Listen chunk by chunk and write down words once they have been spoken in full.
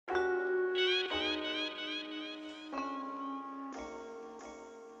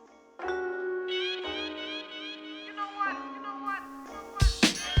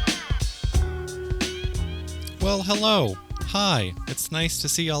Well, hello. Hi. It's nice to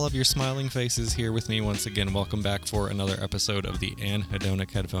see all of your smiling faces here with me once again. Welcome back for another episode of the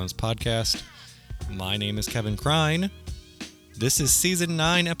Anhedonic Headphones podcast. My name is Kevin Krein. This is Season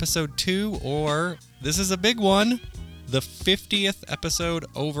 9, Episode 2, or this is a big one, the 50th episode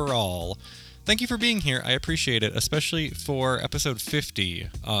overall. Thank you for being here. I appreciate it, especially for episode 50.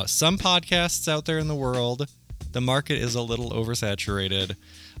 Some podcasts out there in the world, the market is a little oversaturated.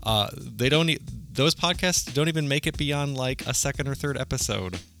 Those podcasts don't even make it beyond like a second or third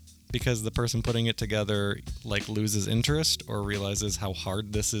episode because the person putting it together like loses interest or realizes how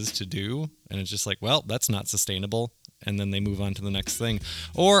hard this is to do. And it's just like, well, that's not sustainable. And then they move on to the next thing.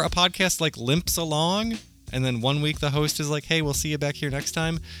 Or a podcast like limps along. And then one week the host is like, hey, we'll see you back here next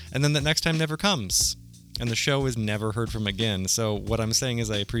time. And then that next time never comes. And the show is never heard from again. So what I'm saying is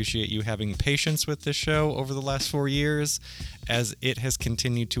I appreciate you having patience with this show over the last 4 years as it has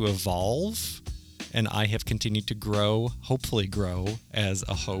continued to evolve. And I have continued to grow, hopefully grow, as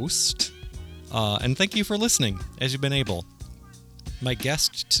a host. And thank you for listening, as you've been able. My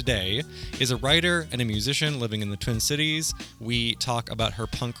guest today is a writer and a musician living in the Twin Cities. We talk about her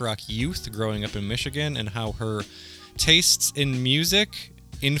punk rock youth growing up in Michigan and how her tastes in music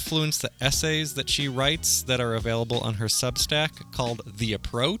influence the essays that she writes that are available on her Substack called The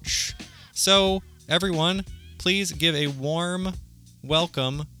Approach. So, everyone, please give a warm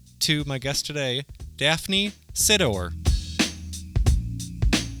welcome to my guest today, Daphne Sidor.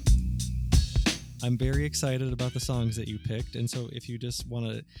 I'm very excited about the songs that you picked, and so if you just want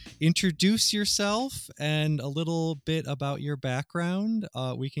to introduce yourself and a little bit about your background,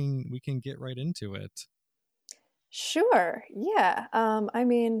 we can get right into it. Sure. Yeah.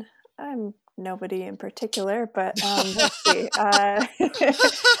 I'm nobody in particular, but let's see.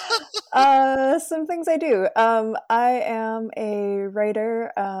 Some things I do. I am a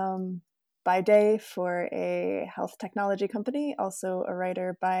writer by day for a health technology company, also a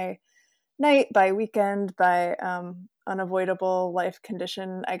writer by night, by weekend, by unavoidable life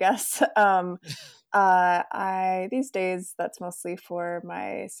condition, I guess. I these days that's mostly for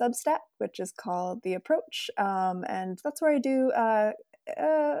my Substack, which is called The Approach, and that's where I do a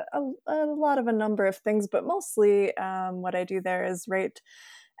lot of a number of things, but mostly what I do there is write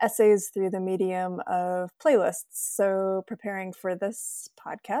essays through the medium of playlists. So preparing for this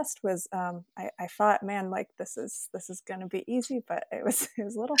podcast was I thought, man, like this is going to be easy, but it was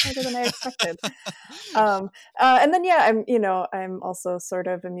a little harder than I expected. And then I'm also sort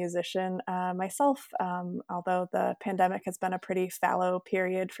of a musician myself, although the pandemic has been a pretty fallow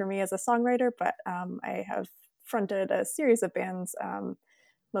period for me as a songwriter, but I have fronted a series of bands.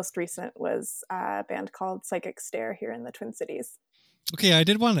 Most recent was a band called Psychic Stare here in the Twin Cities. Okay, I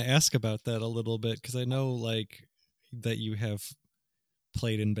did want to ask about that a little bit because I know like that you have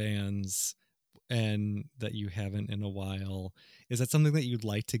played in bands and that you haven't in a while. Is that something that you'd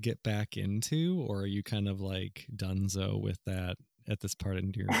like to get back into, or are you kind of like donezo with that at this part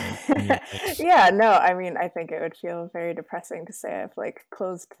in your life? Yeah, no, I mean, I think it would feel very depressing to say I've like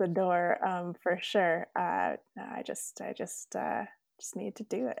closed the door for sure. No, I just need to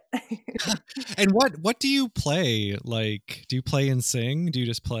do it. And what do you play? Like, do you play and sing? Do you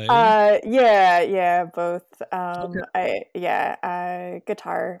just play? Yeah, both. Okay.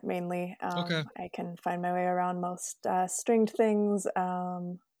 Guitar mainly. Okay. I can find my way around most stringed things,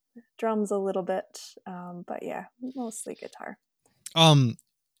 drums a little bit, but yeah, mostly guitar. And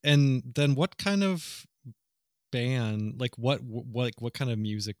then what kind of band, like what kind of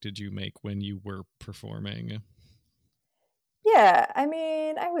music did you make when you were performing? Yeah, I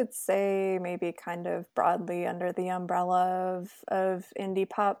mean, I would say maybe kind of broadly under the umbrella of indie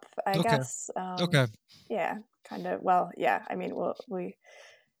pop, I Okay. guess. Okay. Yeah, kind of. Well, yeah. I mean, we'll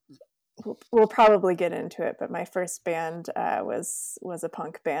probably get into it, but my first band was a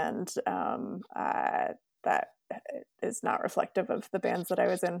punk band that is not reflective of the bands that I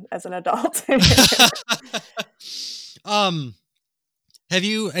was in as an adult. Do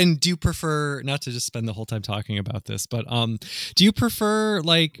you prefer, not to just spend the whole time talking about this, but do you prefer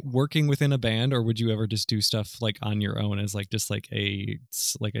like working within a band, or would you ever just do stuff like on your own as like just like a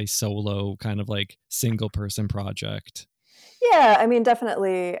solo kind of like single person project? Yeah, I mean,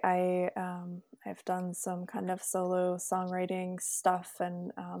 definitely. I've done some kind of solo songwriting stuff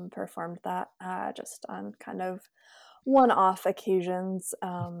and performed that just on kind of one-off occasions.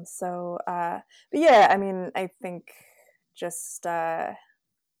 But yeah, I mean, I think just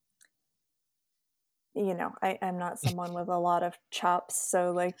I'm not someone with a lot of chops,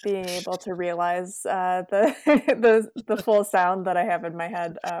 so like being able to realize the the full sound that I have in my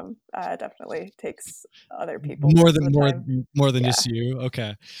head definitely takes other people more most than of the more time. more than Yeah. just you.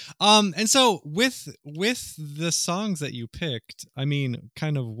 Okay. And so with the songs that you picked, I mean,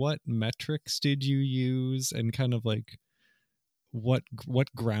 kind of what metrics did you use, and kind of like what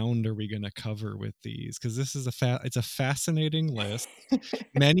ground are we going to cover with these? Because this is it's a fascinating list.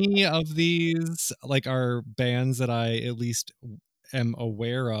 Many of these like are bands that I at least am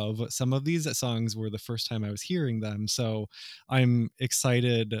aware of. Some of these songs were the first time I was hearing them, so I'm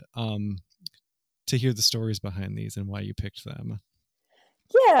excited to hear the stories behind these and why you picked them.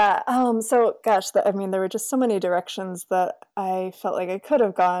 Yeah, so gosh, I mean, there were just so many directions that I felt like I could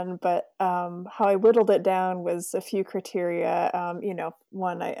have gone, but how I whittled it down was a few criteria.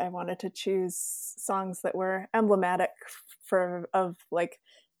 One, I wanted to choose songs that were emblematic for of like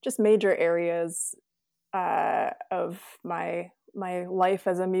just major areas of my life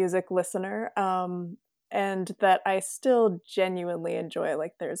as a music listener, and that I still genuinely enjoy.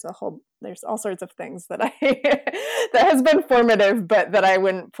 Like there's all sorts of things that I that has been formative, but that I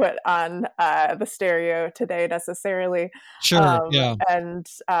wouldn't put on the stereo today necessarily. Sure. Yeah. And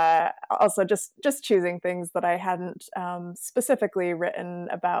Also just choosing things that I hadn't specifically written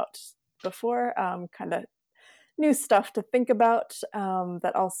about before, kind of new stuff to think about,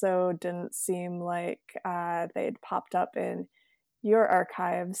 that also didn't seem like they'd popped up in your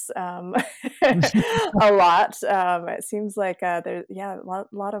archives a lot. It seems like there's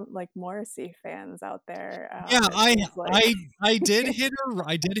lot of like Morrissey fans out there. Yeah, It seems like I did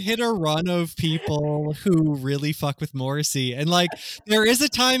hit a run of people who really fuck with Morrissey, and like there is a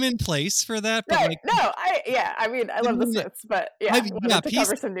time and place for that, but right. like No, I mean I I love the mean Smiths, but I yeah, yeah, wanted to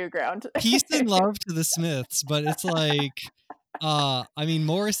cover some new ground. peace and love to the Smiths, but it's like I mean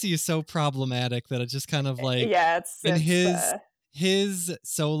Morrissey is so problematic that it just kind of like, Yeah, and it's his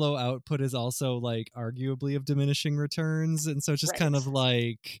solo output is also like arguably of diminishing returns, and so it's just kind right. of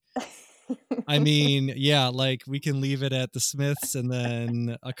like, I mean, yeah, like we can leave it at the Smiths and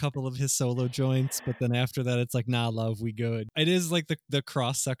then a couple of his solo joints, but then after that it's like, nah, love, we good. It is like the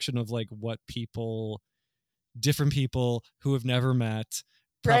cross section of like what people, different people who have never met,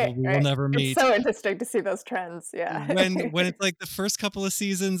 Right, probably will right. never It's meet. so interesting to see those trends, yeah. When it's like the first couple of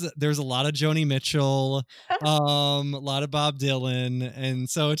seasons, there's a lot of Joni Mitchell, a lot of Bob Dylan, and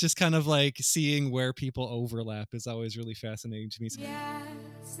so it's just kind of like seeing where people overlap is always really fascinating to me. Ya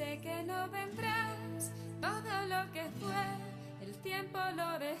sé que no vendrás, todo lo que fue, el tiempo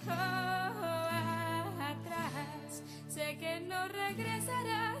lo dejó atrás. Sé que no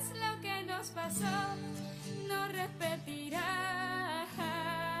regresarás, lo que nos pasó no repetirá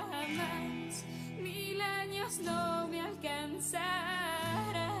jamás. 1000 años no me alcanzarán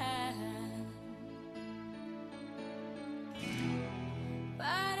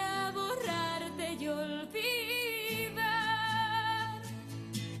para borrarte y olvidar.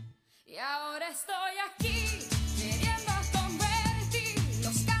 Y ahora estoy aquí, queriendo convertir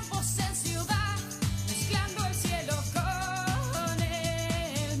los campos en ciudad, mezclando el cielo con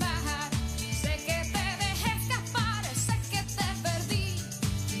el mar. Sé que te dejé escapar, sé que te perdí,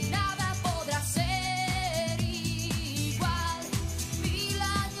 y nada podrá ser igual. 1000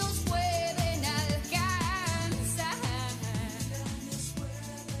 años pueden alcanzar.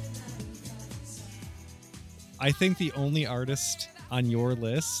 I think the only artist on your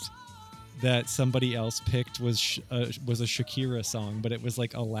list that somebody else picked was a Shakira song, but it was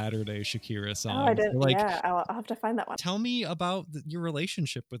like a latter day Shakira Oh, I song. So didn't like, yeah, I'll have to find that one. tell me about your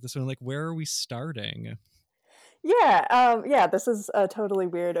relationship with this one. Like, where are we starting? Yeah, this is a totally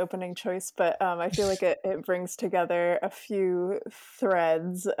weird opening choice, but I feel like it brings together a few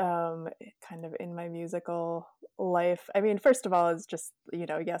threads kind of in my musical life. I mean, first of all, it's just,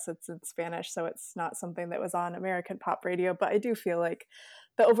 yes, it's in Spanish, so it's not something that was on American pop radio, but I do feel like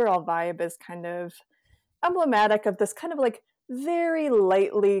the overall vibe is kind of emblematic of this kind of like very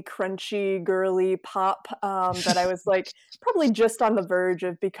lightly crunchy girly pop that I was like probably just on the verge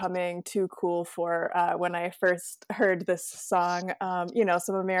of becoming too cool for when I first heard this song.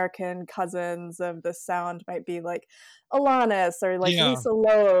 Some American cousins of this sound might be like Alanis or like Yeah. Lisa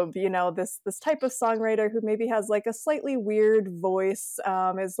Loeb, this type of songwriter who maybe has like a slightly weird voice,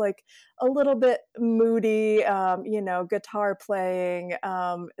 is like a little bit moody, guitar playing.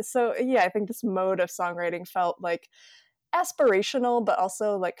 So yeah, I think this mode of songwriting felt like aspirational, but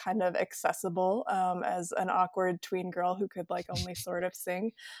also like kind of accessible, as an awkward tween girl who could like only sort of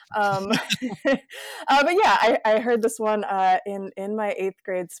sing. Um, but yeah, I heard this one in my 8th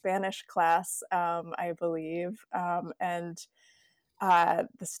grade Spanish class, I believe, and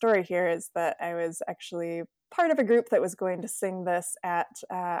the story here is that I was actually part of a group that was going to sing this at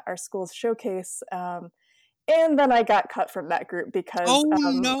our school's showcase. And then I got cut from that group because Oh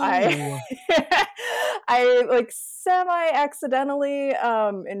I no. I like semi-accidentally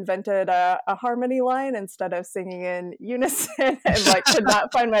invented a harmony line instead of singing in unison, and like could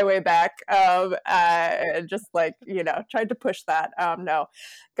not find my way back. And just like, tried to push that. No,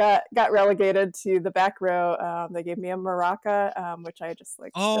 got relegated to the back row. They gave me a maraca, which I just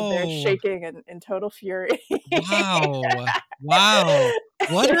like stood there Oh, shaking in total fury. wow. Wow.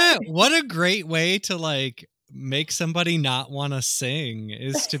 What a great way to like make somebody not want to sing,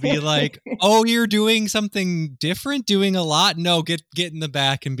 is to be like, "Oh, you're doing something different, doing a lot? No, get in the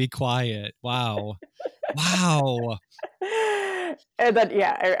back and be quiet." Wow. Wow. And then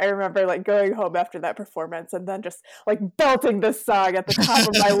I remember like going home after that performance and then just like belting this song at the top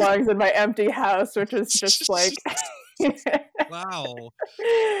of my lungs in my empty house, which was just like Wow.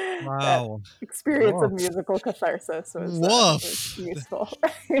 that Wow. experience of Woof. musical catharsis was Woof. useful.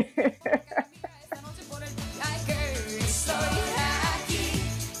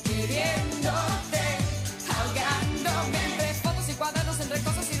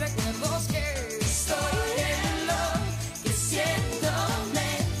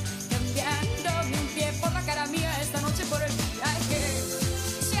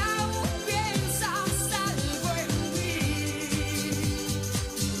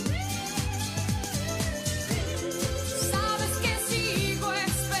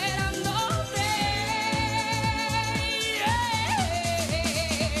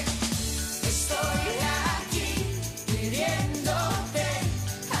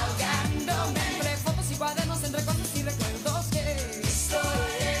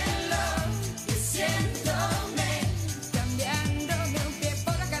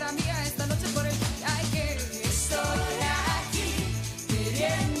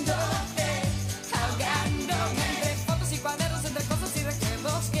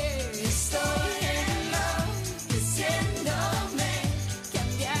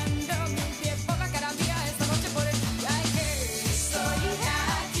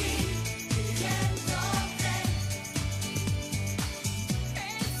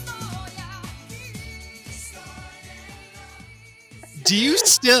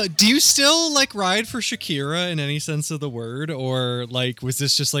 Do you still like ride for Shakira in any sense of the word, or like was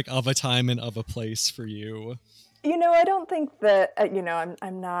this just like of a time and of a place for you? I don't think that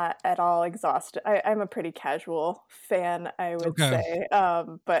I'm not at all exhausted. I'm a pretty casual fan, I would Okay. say.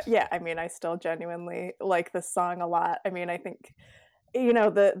 But yeah, I mean, I still genuinely like this song a lot. I mean, I think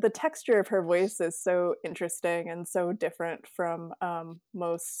the texture of her voice is so interesting and so different from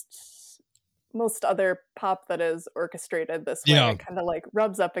most other pop that is orchestrated this way. Yeah. It kind of like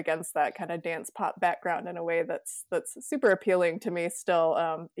rubs up against that kind of dance pop background in a way that's super appealing to me still,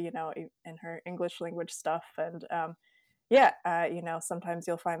 in her English language stuff. And sometimes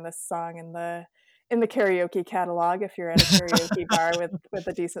you'll find this song in the karaoke catalog if you're at a karaoke bar with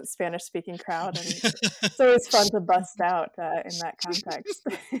a decent Spanish speaking crowd, and it's always fun to bust out in that context.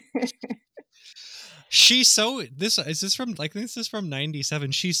 She's so this is from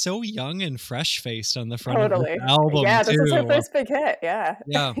 97. She's so young and fresh faced on the front of this Totally. album Yeah, this is her too. first big hit. Yeah.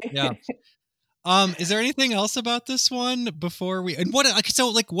 Yeah, yeah. Is there anything else about this one before we, and what, like, so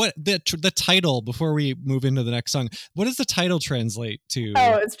like what the title, before we move into the next song, what does the title translate to?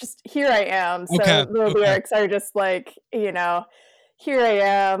 Oh, it's just "Here I Am." So Okay. the lyrics are just like, "Here I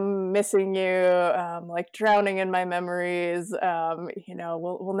am, missing you, like drowning in my memories.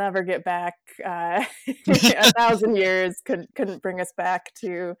 We'll never get back. 1,000 years couldn't bring us back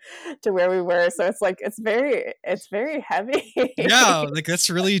to where we were." So it's like it's very heavy. Yeah, like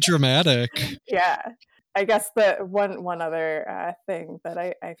that's really dramatic. Yeah. I guess the one other thing that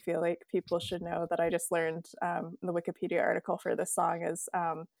I feel like people should know that I just learned in the Wikipedia article for this song is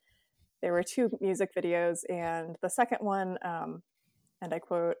there were 2 music videos, and the second one, and I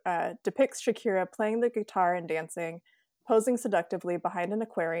quote, depicts Shakira playing the guitar and dancing, posing seductively behind an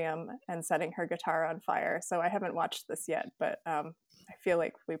aquarium, and setting her guitar on fire. So I haven't watched this yet, but I feel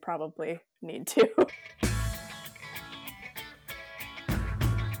like we probably need to.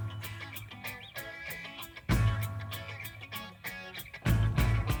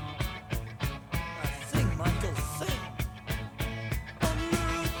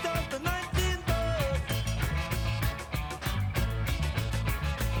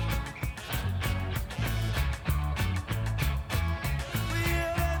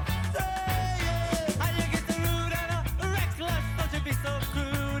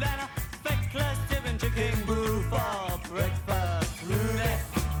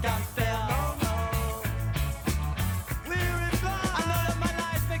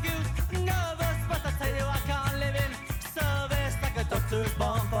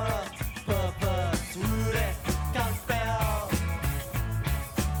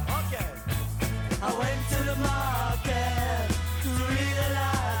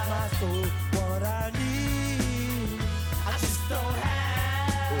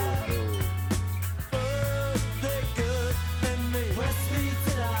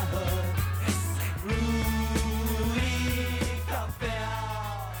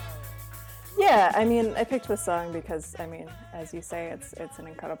 Yeah, I mean, I picked this song because, I mean, as you say, it's an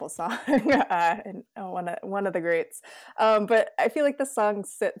incredible song, and one of the greats. But I feel like the song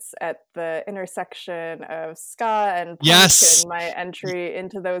sits at the intersection of ska and punk, Yes. and my entry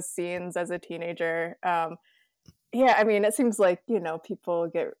into those scenes as a teenager. Yeah, I mean, it seems like, people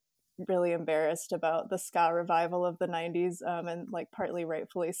get really embarrassed about the ska revival of the 90s, and like partly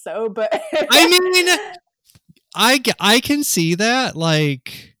rightfully so, but I mean, I can see that.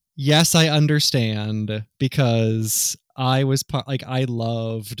 Like, yes, I understand, because I was like, I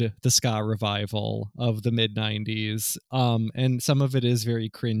loved the ska revival of the mid 90s. And some of it is very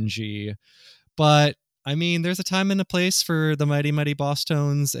cringy, but I mean, there's a time and a place for the Mighty Mighty Boss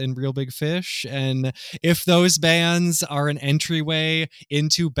Tones and Real Big Fish. And if those bands are an entryway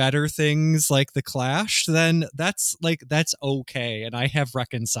into better things like The Clash, then that's okay. And I have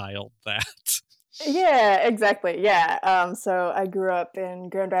reconciled that. Yeah, exactly. Yeah. So I grew up in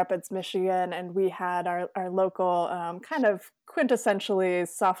Grand Rapids, Michigan, and we had our local kind of quintessentially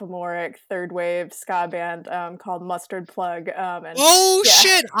sophomoric third wave ska band called Mustard Plug. And Oh yeah,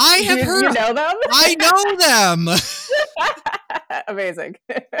 shit! I have heard. you know them? I know them. Amazing.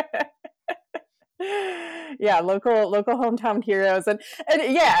 Yeah, local hometown heroes, and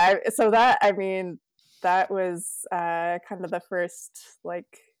yeah. So that, I mean, that was kind of the first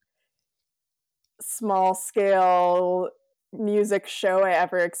like small scale music show I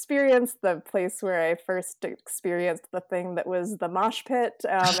ever experienced, the place where I first experienced the thing that was the mosh pit,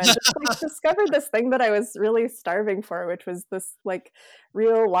 and just like discovered this thing that I was really starving for, which was this like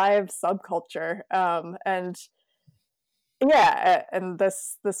real live subculture. And yeah, and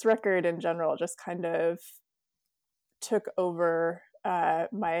this record in general just kind of took over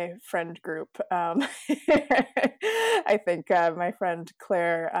my friend group. I think my friend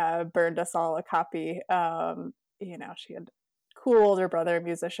Claire burned us all a copy. She had cool older brother,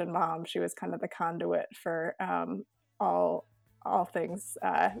 musician mom. She was kind of the conduit for all things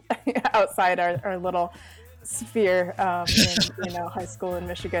outside our little sphere in high school in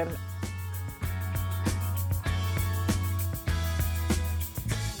Michigan.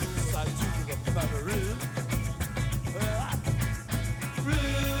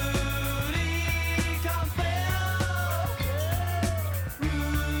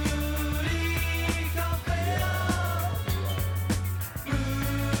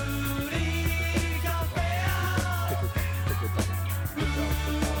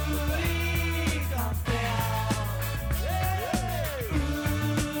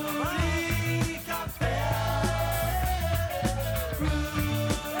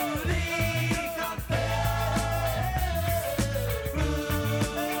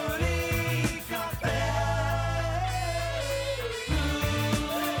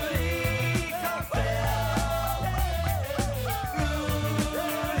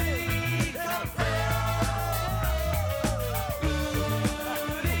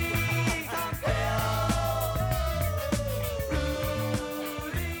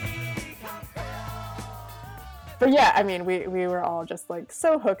 But yeah, I mean, we were all just like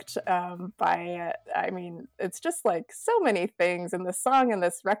so hooked by it. I mean, it's just like so many things in this song and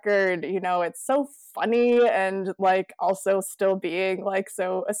this record. It's so funny and like also still being like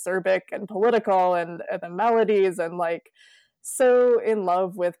so acerbic and political, and the melodies, and like so in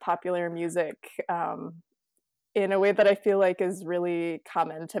love with popular music in a way that I feel like is really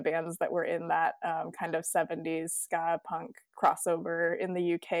common to bands that were in that kind of 70s ska punk crossover in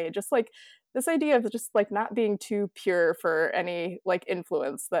the UK. Just like this idea of just like not being too pure for any like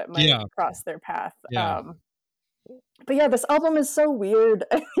influence that might cross their path. Yeah. But yeah, this album is so weird.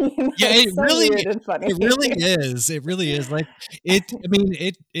 I mean, Yeah, it's so weird and funny. It really is. It really is. Like it. I mean,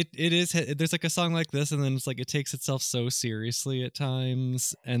 it is. There's like a song like this, and then it's like it takes itself so seriously at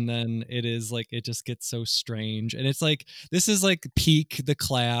times, and then it is like it just gets so strange, and it's like this is like peak The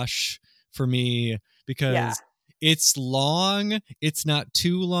Clash for me, because it's long. It's not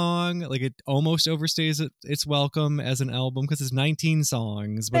too long. Like it almost overstays its welcome as an album because it's 19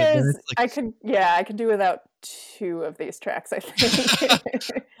 songs. But it's like, I could do without 2 of these tracks, I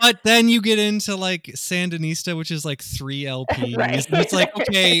think. But then you get into like Sandinista, which is like 3 LPs. Right. And it's like,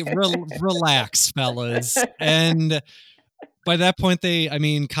 okay, relax, fellas. And by that point,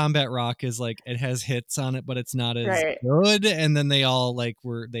 Combat Rock is like, it has hits on it, but it's not as good. And then they all like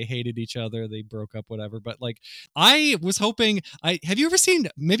they hated each other. They broke up, whatever. But like, I was hoping, have you ever seen,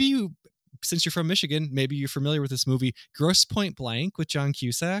 since you're from Michigan, maybe you're familiar with this movie, Grosse Point Blank with John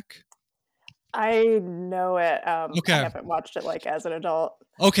Cusack? I know it. Okay. I haven't watched it like as an adult.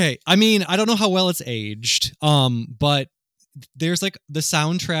 Okay. I mean, I don't know how well it's aged. But there's like the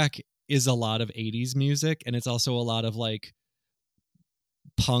soundtrack is a lot of 80s music, and it's also a lot of like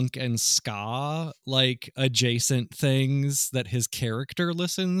punk and ska like adjacent things that his character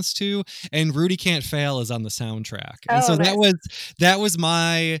listens to, and Rudy Can't Fail is on the soundtrack. And so nice. that was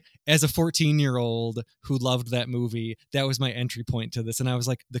my, as a 14-year-old who loved that movie, that was my entry point to this. And I was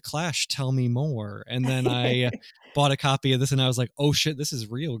like, The Clash, tell me more. And then I bought a copy of this and I was like, oh shit, this is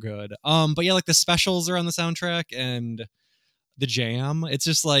real good. But yeah, like the specials are on the soundtrack and the Jam. It's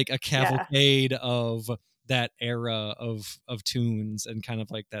just like a cavalcade of that era of tunes and kind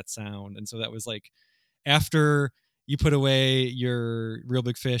of like that sound. And so that was like, after you put away your Real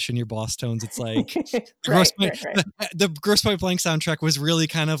Big Fish and your Boss Tones, it's like Right. the Grosse Pointe Blank soundtrack was really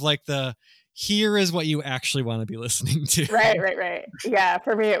kind of like the, here is what you actually want to be listening to. Right. Yeah,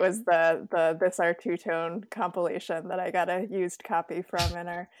 for me it was the This Our Two-Tone compilation that I got a used copy from in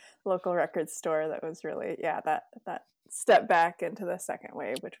our local record store. That was really, that step back into the second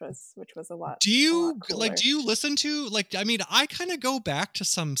wave, which was a lot. Do you cooler. do you listen to, like, I mean, I kind of go back to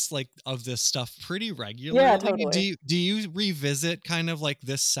some like of this stuff pretty regularly. Yeah, totally. Do you revisit kind of like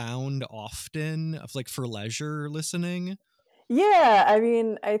this sound often, of like for leisure listening? Yeah, I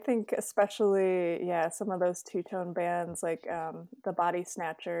mean, I think especially, some of those two-tone bands like the Body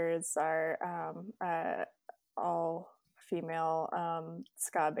Snatchers are all female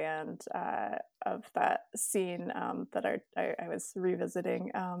ska band of that scene that I was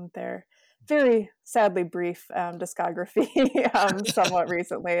revisiting their very sadly brief discography somewhat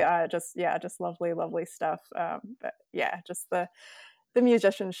recently. Just lovely stuff. But yeah, just the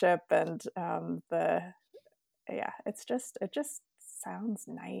musicianship and it just sounds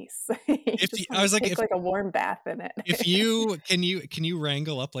nice. You If just I want to was like, take like a warm bath in it. if you can you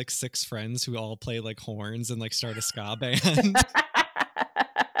wrangle up like 6 friends who all play like horns and like start a ska band?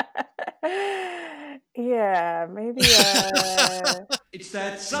 Yeah, maybe It's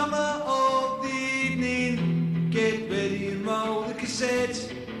that summer of the evening. Get ready and roll the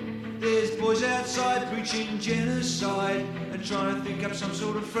cassette. There's boys outside preaching genocide and trying to think up some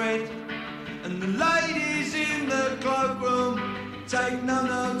sort of threat. And the ladies in the cloakroom take no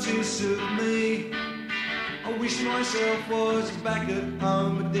notice of me. I wish myself was back at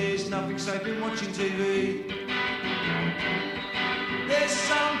home, but there's nothing safe in watching TV. There's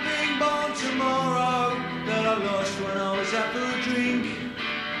something born tomorrow that I lost when I was out for a drink.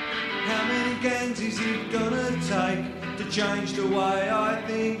 How many gangs is it gonna take to change the way I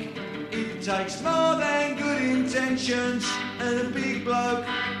think? It takes more than good intentions and a big bloke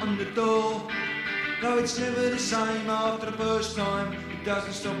on the door. Though it's never the same after the first time, it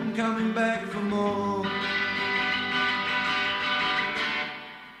doesn't stop them coming back for more.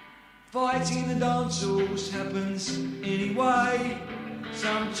 Fighting the dance halls happens anyway.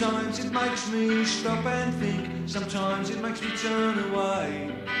 Sometimes it makes me stop and think, sometimes it makes me turn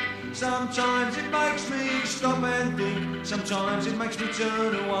away. Sometimes it makes me stop and think, sometimes it makes me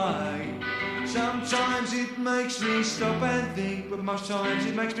turn away. Sometimes it makes me stop and think, but most times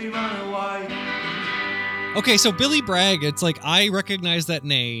it makes me run away. Okay, so Billy Bragg, it's like I recognize that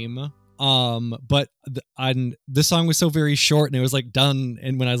name, but this song was so very short, and it was like done.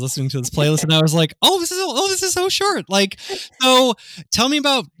 And when I was listening to this playlist, and I was like, this is so short. Like, so tell me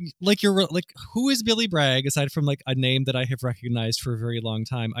about like who is Billy Bragg aside from like a name that I have recognized for a very long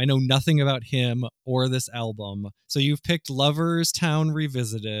time. I know nothing about him or this album. So you've picked Lovers Town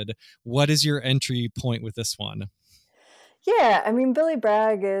Revisited. What is your entry point with this one? Yeah, I mean, Billy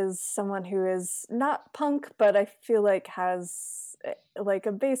Bragg is someone who is not punk, but I feel like has like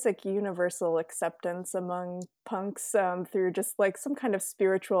a basic universal acceptance among punks through just like some kind of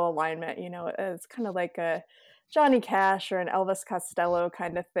spiritual alignment. It's kind of like a Johnny Cash or an Elvis Costello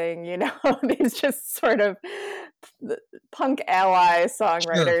kind of thing. These just sort of punk ally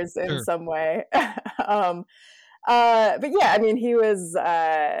songwriters in Sure. some way. But yeah, I mean, he was.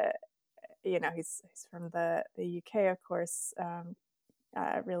 He's from the UK, of course,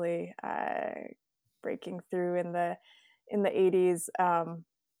 really breaking through in the 80s.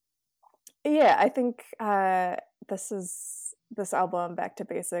 I think this album, Back to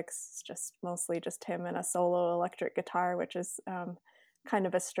Basics, is just mostly just him and a solo electric guitar, which is kind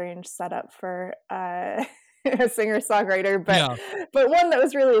of a strange setup for a singer-songwriter, but one that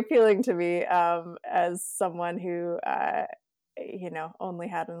was really appealing to me as someone who only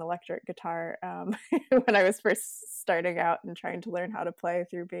had an electric guitar when I was first starting out and trying to learn how to play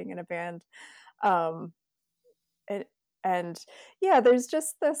through being in a band. There's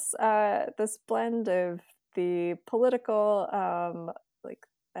just this blend of the political,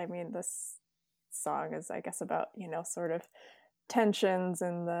 this song is, I guess, about sort of tensions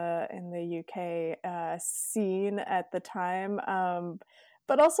in the UK scene at the time.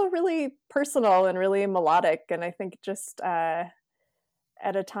 But also really personal and really melodic. And I think just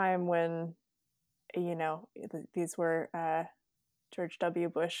at a time when, these were George W.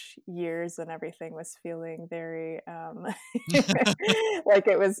 Bush years, and everything was feeling very like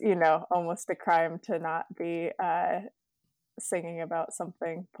it was, almost a crime to not be singing about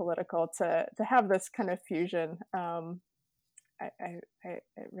something political. To have this kind of fusion, it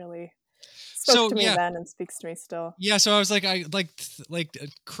really spoke to me then and speaks to me still. Yeah, so I was like, in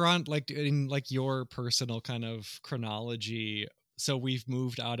your personal kind of chronology. So we've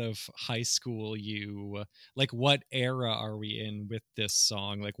moved out of high school. What era are we in with this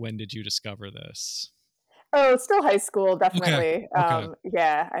song? Like, when did you discover this? Oh, still high school, definitely. Okay.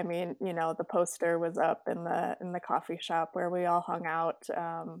 Yeah, I mean, the poster was up in the coffee shop where we all hung out.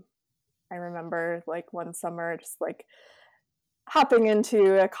 I remember like one summer just like hopping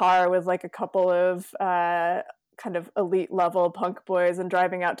into a car with like a couple of kind of elite level punk boys and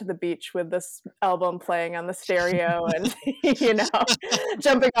driving out to the beach with this album playing on the stereo and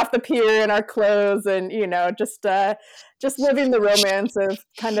jumping off the pier in our clothes and just living the romance of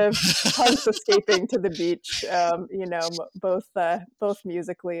kind of punks escaping to the beach, both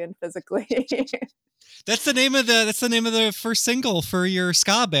musically and physically. That's the name of the first single for your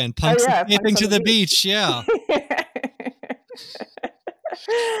ska band, Punks Escaping to the Beach. Yeah.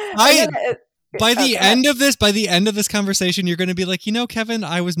 By the end of this conversation, you're going to be like, Kevin,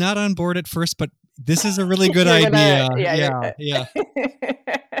 I was not on board at first, but this is a really good idea. Yeah.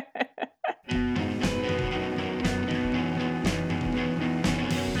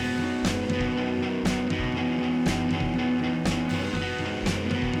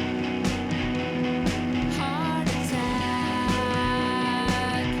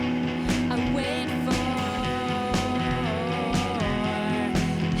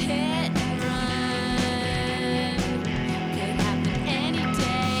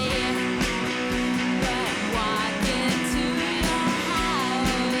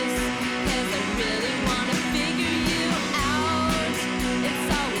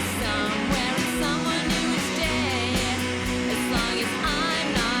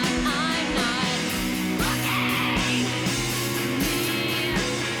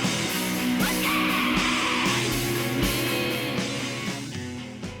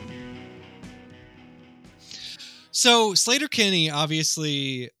 So Sleater-Kinney,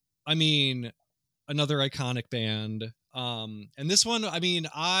 obviously, I mean, another iconic band. And this one, I mean,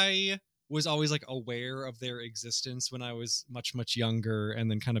 I was always like aware of their existence when I was much, much younger,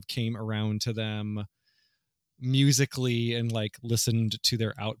 and then kind of came around to them musically and like listened to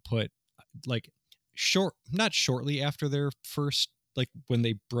their output like not shortly after their first, like when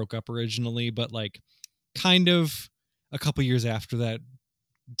they broke up originally, but like kind of a couple years after that,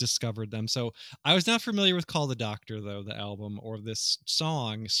 discovered them. So I was not familiar with Call the Doctor, though, the album, or this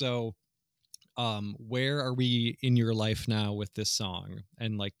song. So where are we in your life now with this song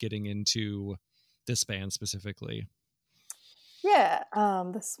and like getting into this band specifically? Yeah,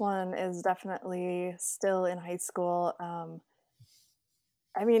 this one is definitely still in high school.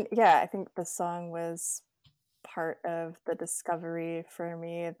 I mean, yeah, I think the song was part of the discovery for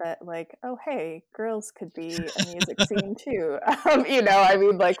me that like, oh hey, girls could be a music scene too. I mean,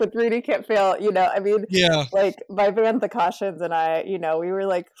 like with Rudy Can't Fail, I mean, yeah, like my band The Cautions and I, we were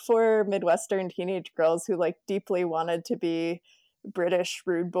like 4 Midwestern teenage girls who like deeply wanted to be British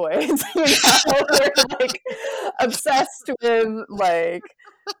rude boys. We're like obsessed with like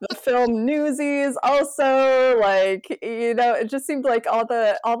the film Newsies, also like it just seemed like all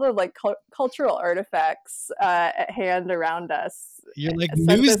the like cultural artifacts at hand around us. You're like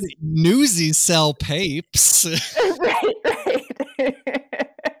Newsies sell papes. right.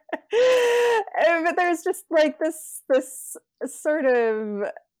 But there's just like this sort of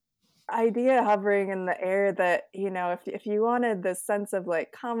idea hovering in the air that if you wanted this sense of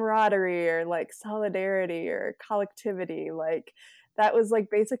like camaraderie or like solidarity or collectivity, like that was like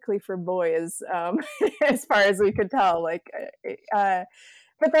basically for boys, as far as we could tell. Like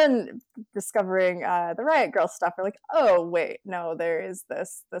but then discovering the Riot Girl stuff, we're like, oh wait, no, there is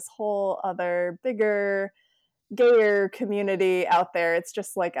this whole other bigger, gayer community out there. It's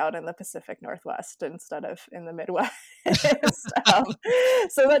just like out in the Pacific Northwest instead of in the Midwest.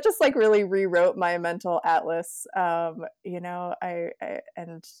 So that just like really rewrote my mental atlas. I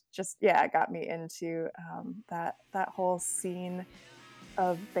and just it got me into that whole scene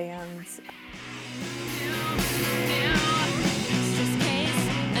of bands.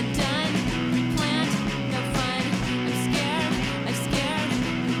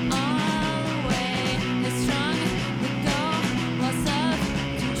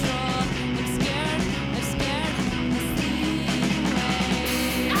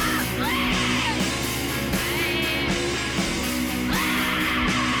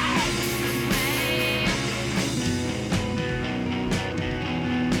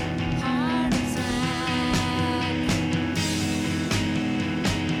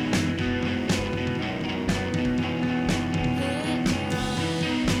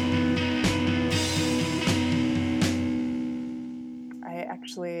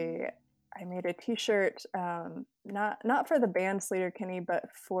 actually, I made a T-shirt, not for the band Sleater-Kinney, but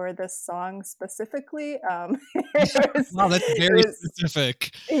for this song specifically. Wow, that's very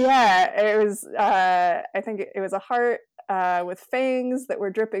specific. Yeah, it was. I think it was a heart with fangs that were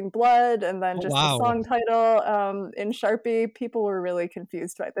dripping blood, and then just the song title in Sharpie. People were really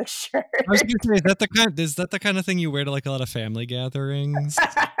confused by this shirt. I was gonna say, is that the kind of thing you wear to like a lot of family gatherings?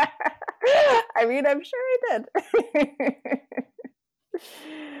 I mean, I'm sure I did.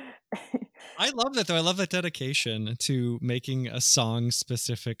 I love that though. I love that dedication to making a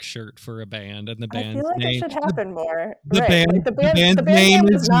song-specific shirt for a band, and the band's I feel like name. it should happen more. The Right, band, like the band's name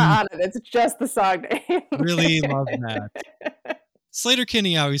is is not on it. It's just the song name. Really love that.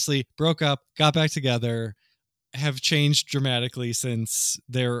 Sleater-Kinney obviously broke up, got back together, have changed dramatically since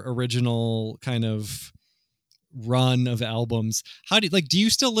their original kind of run of albums. How do you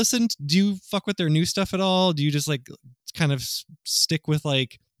still listen? Do you fuck with their new stuff at all? Do you just like kind of stick with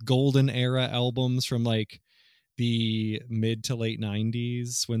like golden era albums from like the mid to late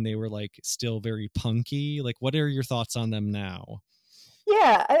 90s when they were like still very punky? Like, what are your thoughts on them now?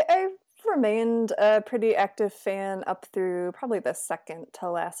 Yeah, I've remained a pretty active fan up through probably the second to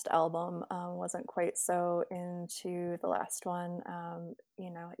last album. Wasn't quite so into the last one.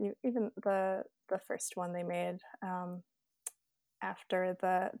 Even the first one they made after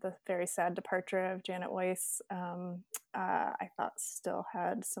the very sad departure of Janet Weiss, I thought still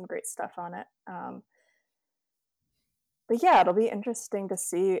had some great stuff on it. But yeah, it'll be interesting to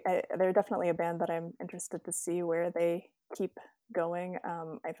see. They're definitely a band that I'm interested to see where they keep going.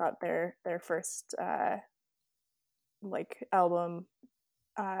 I thought their first album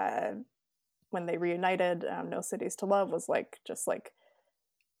when they reunited, No Cities to Love, was just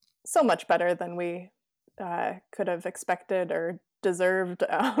so much better than we could have expected or deserved.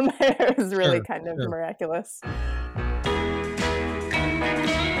 It was really kind of miraculous.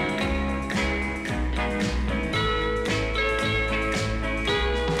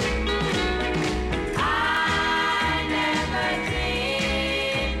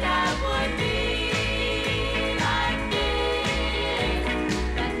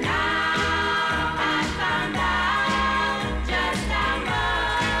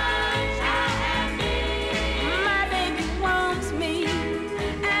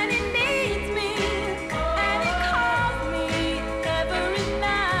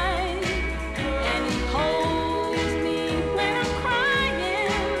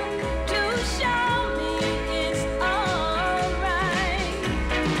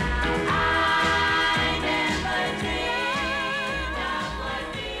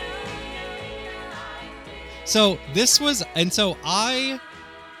 So I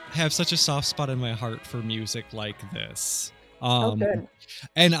have such a soft spot in my heart for music like this. Good.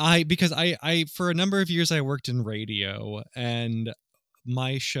 And because I for a number of years I worked in radio, and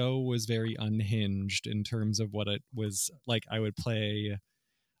my show was very unhinged in terms of what it was like. I would play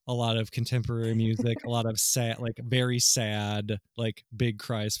a lot of contemporary music, a lot of sad, like very sad, like big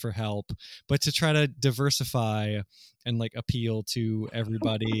cries for help, but to try to diversify and like appeal to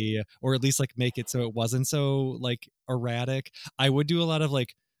everybody, or at least like make it so it wasn't so like erratic, I would do a lot of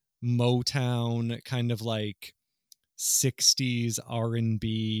like Motown kind of like 60s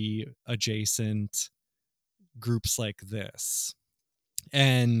R&B adjacent groups like this.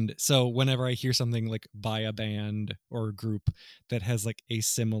 And so whenever I hear something like by a band or a group that has like a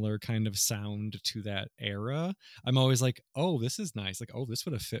similar kind of sound to that era, I'm always like, oh, this is nice. Like, oh, this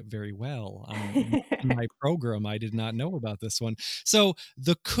would have fit very well in my program. I did not know about this one. So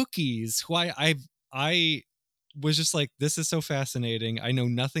the Cookies, who I was just like, this is so fascinating. I know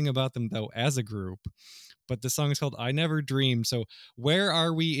nothing about them though as a group, but the song is called I Never Dreamed. So where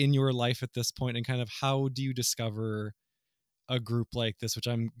are we in your life at this point, and kind of how do you discover a group like this, which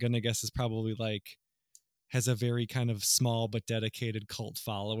I'm gonna guess is probably like has a very kind of small but dedicated cult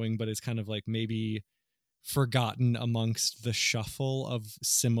following, but is kind of like maybe forgotten amongst the shuffle of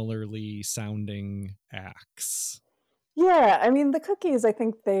similarly sounding acts? Yeah, I mean, the Cookies, I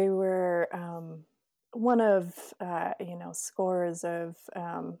think they were one of scores of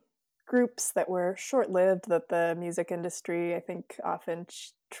groups that were short-lived, that the music industry, I think, often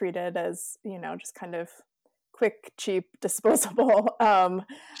treated as just kind of quick, cheap, disposable.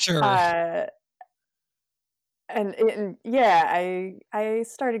 Sure. I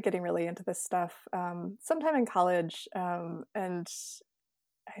started getting really into this stuff sometime in college, and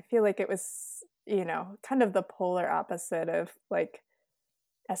I feel like it was kind of the polar opposite of like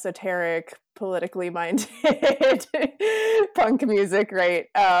esoteric, politically minded punk music, right?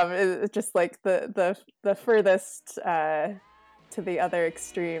 It's just like the furthest to the other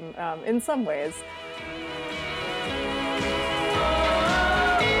extreme in some ways.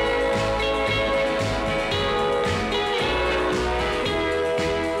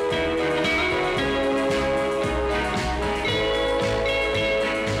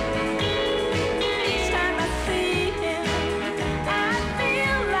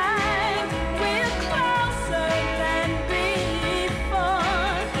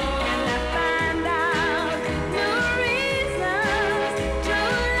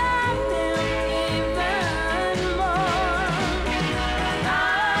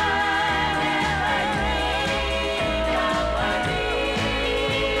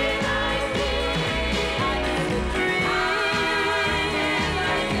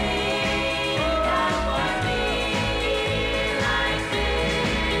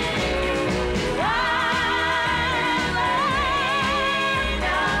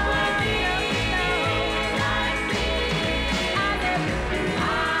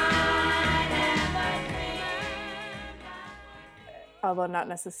 although not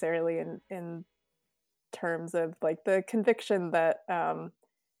necessarily in terms of like the conviction that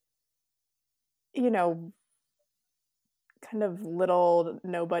you know, kind of little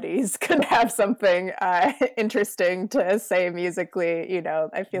nobodies could have something interesting to say musically. You know,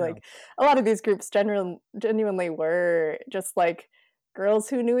 I feel Yeah. like a lot of these groups genuinely were just like girls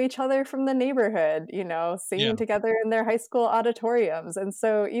who knew each other from the neighborhood, you know, Yeah. singing together in their high school auditoriums. And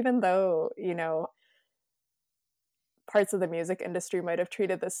so even though, you know, parts of the music industry might have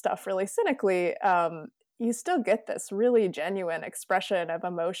treated this stuff really cynically, you still get this really genuine expression of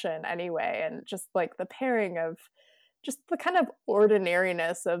emotion anyway. And just like the pairing of just the kind of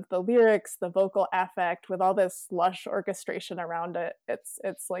ordinariness of the lyrics, the vocal affect with all this lush orchestration around it.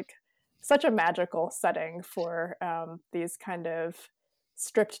 It's like such a magical setting for these kind of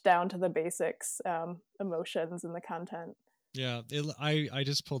stripped down to the basics emotions and the content. Yeah, I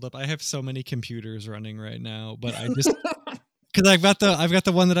just pulled up. I have so many computers running right now, but I just because I've got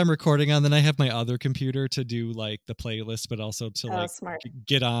the one that I'm recording on, then I have my other computer to do like the playlist, but also to Oh, like smart.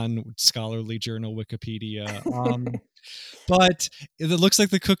 get on scholarly journal Wikipedia. But it looks like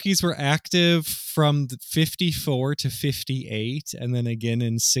the cookies were active from 54 to 58, and then again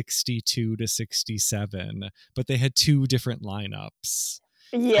in 62 to 67. But they had two different lineups.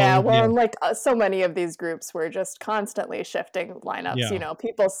 Yeah, So well, yeah, and like so many of these groups were just constantly shifting lineups, you yeah, know,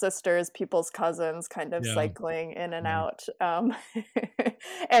 people's sisters, people's cousins, kind of yeah, cycling in and yeah, out,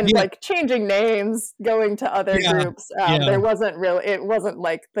 and yeah, like changing names, going to other yeah, groups. yeah. There wasn't really, it wasn't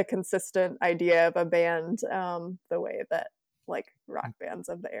like the consistent idea of a band, the way that like rock bands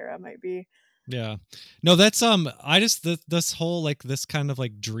of the era might be. Yeah. No, that's I just this whole like this kind of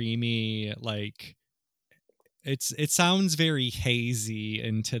like dreamy like it sounds very hazy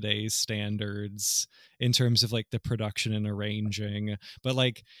in today's standards in terms of like the production and arranging, but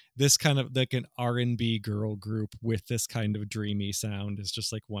like this kind of like an R&B girl group with this kind of dreamy sound is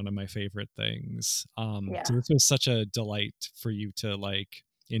just like one of my favorite things. So Yeah. this was such a delight for you to like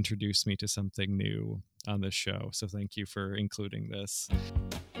introduce me to something new on this show. So thank you for including this.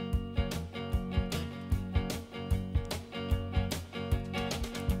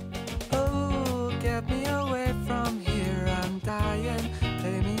 Oh, get me away from here, I'm dying.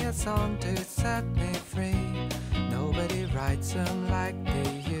 Play me a song to set me free. Nobody writes them like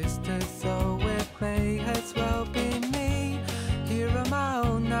they used to, so it may as well be me. Here on my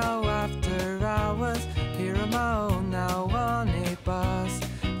own now after hours. Here on my own now on a bus.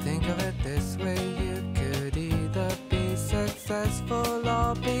 Think of it this way, you could either be successful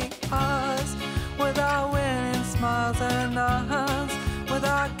or be us. Without winning smiles and nods,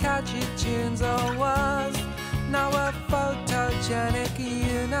 without catchy tunes or words. Now we're photogenic,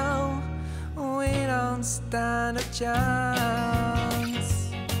 you know, we don't stand a chance.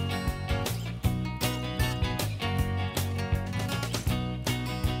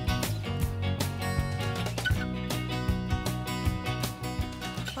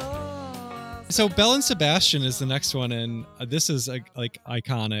 So Belle and Sebastian is the next one, and this is like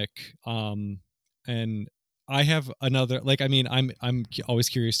iconic. And I have another like I mean I'm always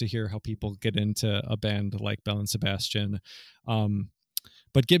curious to hear how people get into a band like Belle and Sebastian.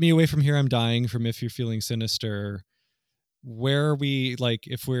 But Get Me Away From Here, I'm Dying from If You're Feeling Sinister. Where are we like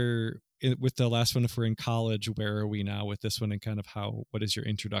if we're with the last one, if we're in college, where are we now with this one, and kind of what is your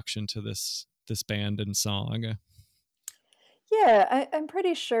introduction to this band and song? Yeah, I'm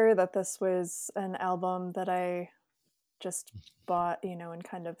pretty sure that this was an album that I just bought, you know, in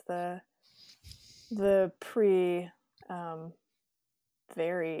kind of the pre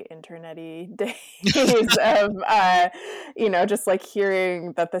very internety days of you know, just like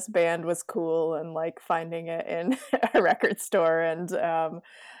hearing that this band was cool and like finding it in a record store and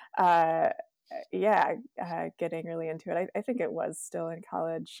uh yeah, getting really into it. I think it was still in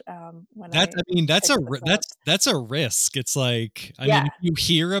college when That I I mean, picked this up. that's a risk. It's like, I mean, Yeah. if you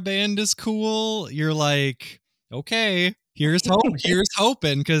hear a band is cool, you're like, okay, here's hope, here's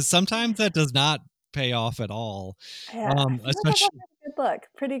hoping, because sometimes that does not pay off at all. Yeah, I feel like I got Especially pretty good luck.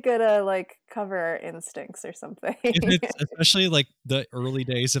 Pretty good, like, cover instincts or something. if it's especially like the early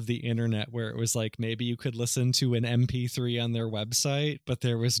days of the internet where it was like maybe you could listen to an MP3 on their website, but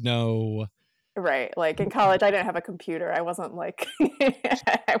there was no. Right, like, in college, I didn't have a computer. I wasn't, like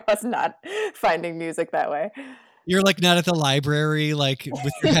I was not finding music that way. You're like not at the library, like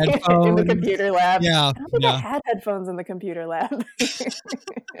with your In the headphones. computer lab. Yeah, I don't think I yeah. had headphones in the computer lab. These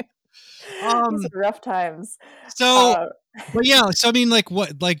Um, are rough times. so Uh But yeah, so I mean, like,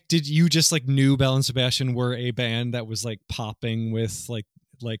 what, like, did you just like knew Belle and Sebastian were a band that was like popping with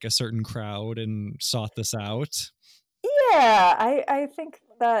like a certain crowd and sought this out? Yeah, I think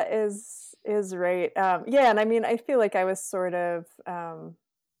that is is right. Yeah, and I mean, I feel like I was sort of,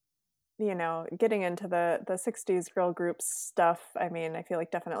 getting into the 60s girl group stuff. I mean, I feel like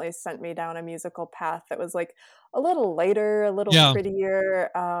definitely sent me down a musical path that was like a little lighter, a little Yeah.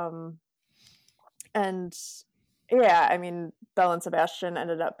 prettier. And yeah, I mean, Belle and Sebastian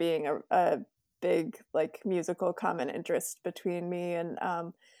ended up being a big like musical common interest between me and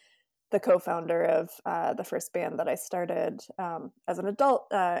the co-founder of the first band that I started as an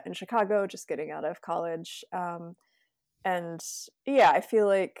adult in Chicago, just getting out of college. And yeah, I feel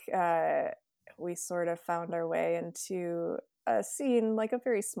like we sort of found our way into a scene, like a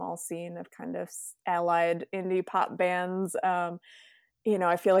very small scene of kind of allied indie pop bands.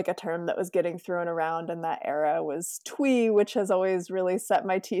 I feel like a term that was getting thrown around in that era was twee, which has always really set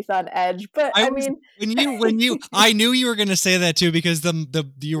my teeth on edge. But I I was mean, I knew you were gonna say that too, because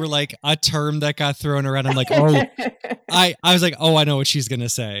the you were like a term that got thrown around. I'm like, oh, I was like, oh, I know what she's gonna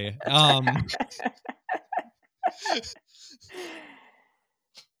say.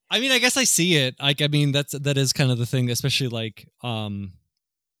 I mean, I guess I see it. Like, I mean, that is kind of the thing, especially like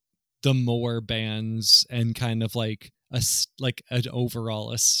the more bands and kind of like like an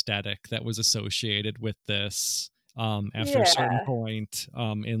overall aesthetic that was associated with this after a certain yeah, point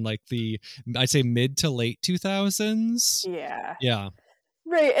in like the, I'd say, mid to late 2000s. yeah. Yeah.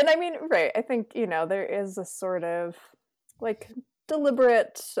 Right, and I mean, right, I think, there is a sort of, like,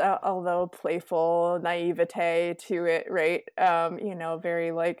 deliberate, although playful naivete to it, right?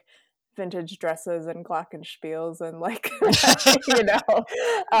 Very, like, vintage dresses and glockenspiels and, like, you know,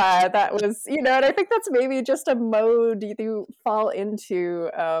 that was and I think that's maybe just a mode you fall into,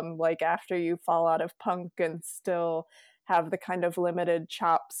 like, after you fall out of punk and still have the kind of limited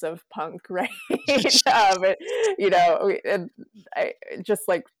chops of punk, right? But, and I just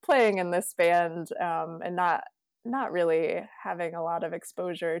like playing in this band and not really having a lot of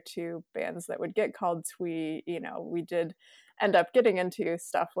exposure to bands that would get called twee. We did end up getting into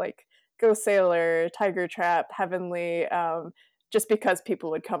stuff like Go Sailor, Tiger Trap, Heavenly, just because people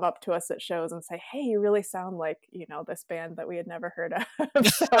would come up to us at shows and say, "Hey, you really sound like this band that we had never heard of."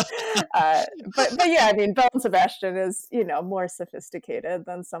 So, but yeah, I mean, Belle and Sebastian is more sophisticated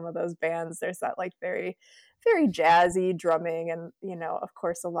than some of those bands. There's that like very very jazzy drumming and of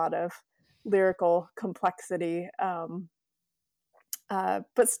course a lot of lyrical complexity, but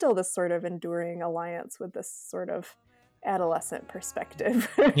still this sort of enduring alliance with this sort of adolescent perspective.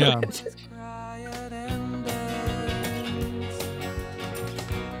 Yeah. Which is Quiet and dance.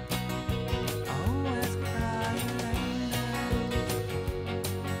 Always quiet and dance.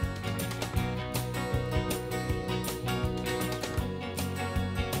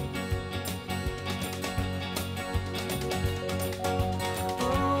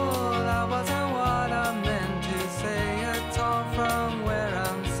 Oh, that wasn't what I meant to say at all. From where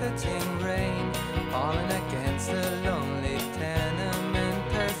I'm sitting, rain falling against the lonely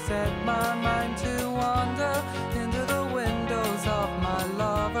tenement has set my mind to wander into the windows of my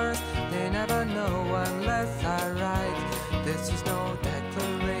lovers. They never know unless I write. This is no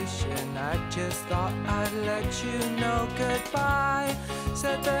declaration, I just thought I'd let you know goodbye.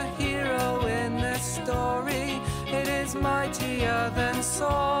 Said the hero in this story, it is mightier than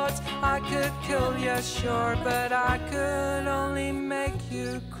swords. I could kill you, sure, but I could only make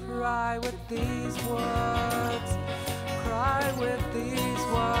you cry with these words. Cry with these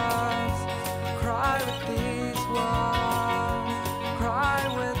words. Cry with these words. Cry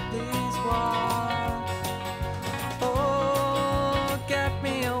with these words. Oh, get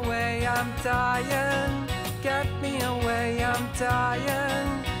me away, I'm dying. Get me away, I'm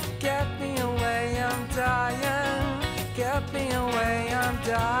dying. Get me away, I'm dying. Get me away, I'm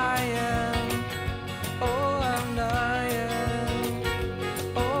dying. Oh, I'm dying.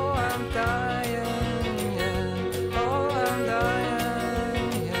 Oh, I'm dying. Yeah. Oh, I'm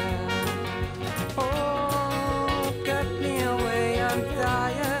dying. Yeah. Oh, get me away, I'm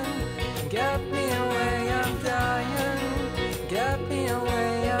dying. Get me away, I'm dying. Get me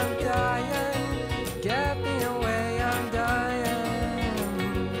away, I'm dying. Get me away, I'm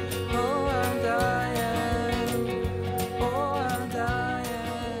dying. Oh, I'm dying. Oh, I'm dying.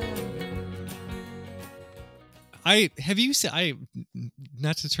 I have you seen, I,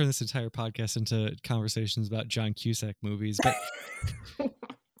 not to turn this entire podcast into conversations about John Cusack movies, but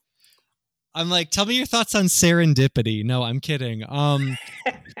I'm like, tell me your thoughts on Serendipity. No, I'm kidding.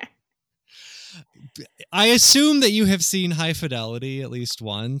 I assume that you have seen High Fidelity at least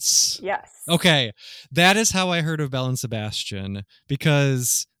once. yes. Okay, that is how I heard of Belle and Sebastian,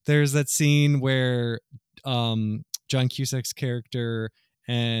 because there's that scene where John Cusack's character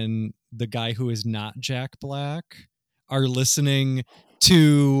and the guy who is not Jack Black are listening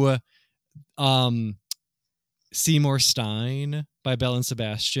to Seymour Stein by Belle and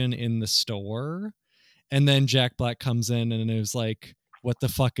Sebastian in the store. And then Jack Black comes in and it was like, what the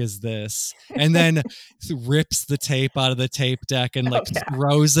fuck is this? And then rips the tape out of the tape deck and like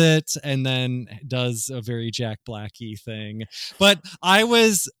throws it and then does a very Jack Black-y thing. But I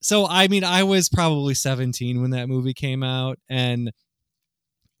was probably 17 when that movie came out. And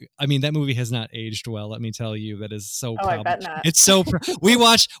I mean, that movie has not aged well. Let me tell you, that is so. I bet not. It's so. We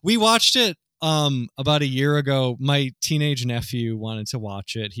watched it about a year ago. My teenage nephew wanted to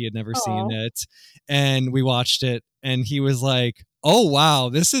watch it. He had never seen it, and we watched it, and he was like, "Oh wow,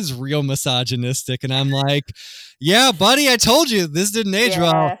 this is real misogynistic." And I'm like, "Yeah, buddy, I told you this didn't age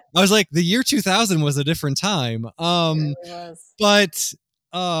well." I was like, "The year 2000 was a different time." It really was. But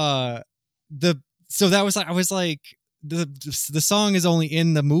I was like. The song is only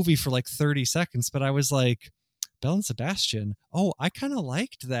in the movie for like 30 seconds, but I was like, Belle and Sebastian. Oh, I kind of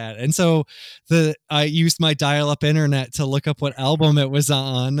liked that. And so I used my dial-up internet to look up what album it was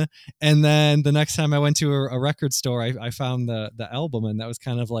on. And then the next time I went to a record store, I found the album, and that was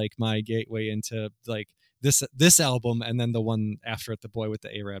kind of like my gateway into like this album. And then the one after it, The Boy with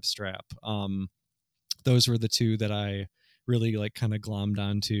the Arab Strap. Those were the two that I really like kind of glommed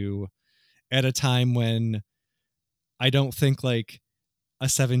onto at a time when I don't think like a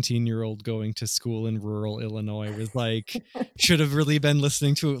 17-year-old going to school in rural Illinois was like, should have really been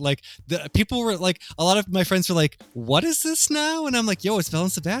listening to it. Like the people were like, a lot of my friends were like, what is this now? And I'm like, yo, it's Belle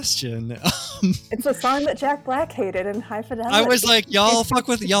and Sebastian. It's a song that Jack Black hated in High Fidelity. I was like, y'all fuck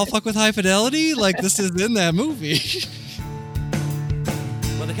with High Fidelity? Like this is in that movie.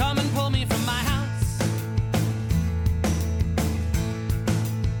 Well, they come and pull me from my house,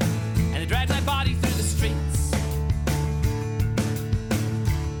 and they drag my body through the streets.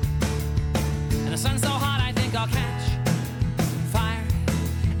 The sun's so hot, I think I'll catch fire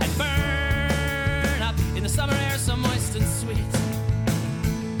and burn up in the summer air, so moist and sweet.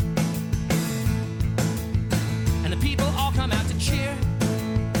 And the people all come out to cheer.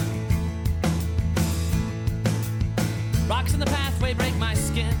 Rocks in the pathway break my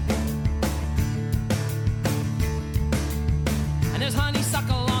skin, and there's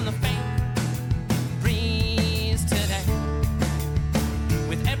honeysuckle on the faint breeze today.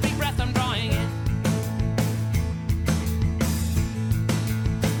 With every breath I'm drawing in,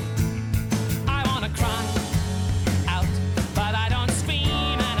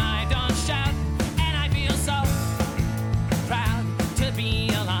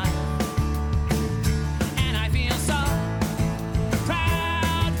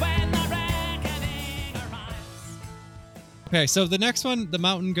 Okay, so the next one, the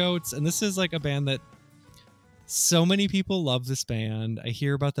Mountain Goats, and this is like a band that so many people love this band. I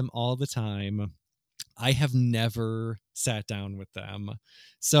hear about them all the time. I have never sat down with them.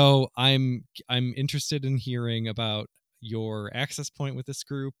 So I'm interested in hearing about your access point with this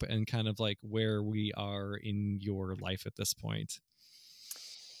group and kind of like where we are in your life at this point.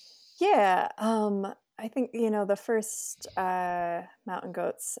 Yeah, I think, the first Mountain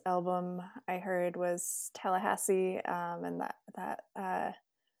Goats album I heard was Tallahassee, and that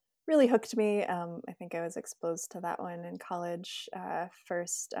really hooked me. I think I was exposed to that one in college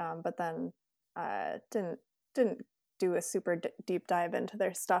first, but then didn't do a super deep dive into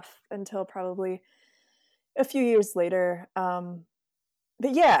their stuff until probably a few years later.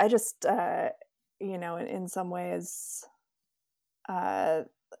 But yeah, I just, in some ways,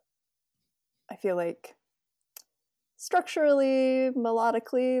 I feel like structurally,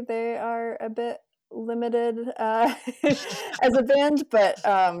 melodically, they are a bit limited as a band, but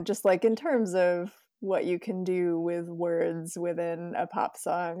just like in terms of what you can do with words within a pop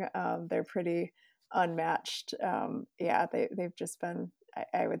song, they're pretty unmatched. They've just been,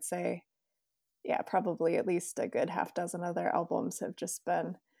 I would say, probably at least a good half dozen other albums have just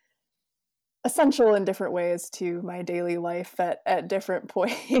been essential in different ways to my daily life at different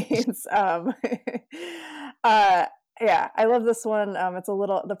points. I love this one. It's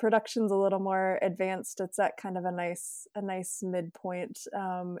the production's a little more advanced. It's at kind of a nice midpoint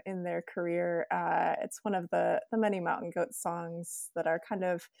in their career. It's one of the many Mountain Goat songs that are kind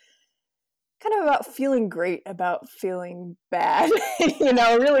of about feeling great about feeling bad,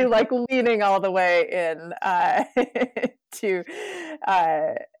 really like leaning all the way in to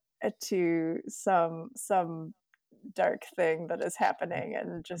some dark thing that is happening,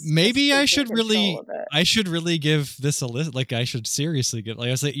 and just maybe I should really give this a list. Like I should seriously give. Like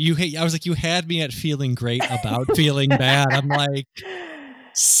I was like, you had me at feeling great about feeling bad. I'm like,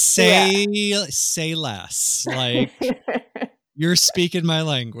 say less. Like you're speaking my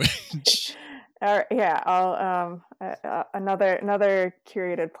language. Yeah, I'll another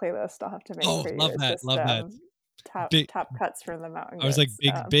curated playlist I'll have to make Oh, for you. love It's that. just Love that. Big, top cuts from the Mountain I was like,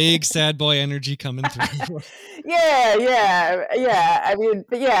 Goats. big sad boy energy coming through. Yeah. I mean,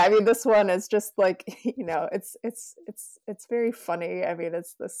 this one is just like, it's very funny. I mean,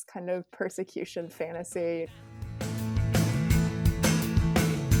 it's this kind of persecution fantasy.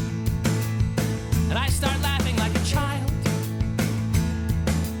 And I start laughing like a child.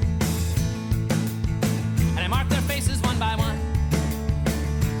 And I mark their faces one by one.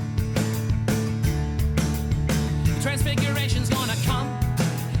 The transfiguration's gonna come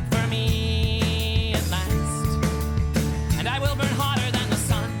for me at last. And I will burn hotter than the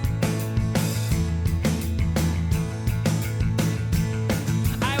sun.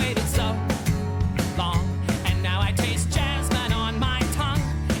 I waited so long, and now I taste jasmine on my tongue.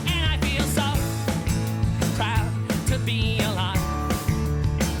 And I feel so proud to be alive.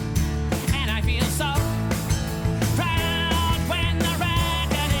 And I feel so proud when the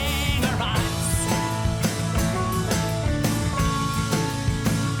reckoning arrives.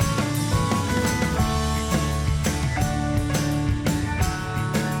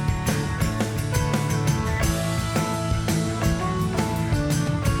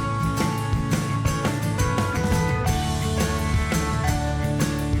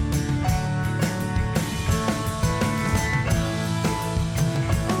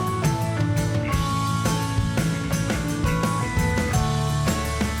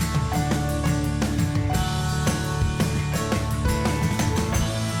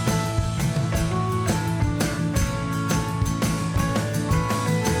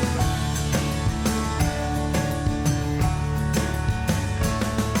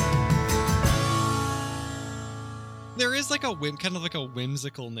 There is like a kind of like a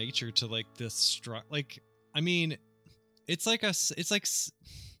whimsical nature to like this like, I mean, it's like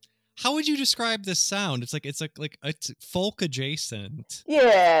how would you describe this sound? It's folk adjacent.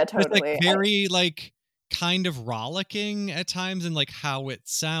 Yeah, It's totally. like very like kind of rollicking at times in like how it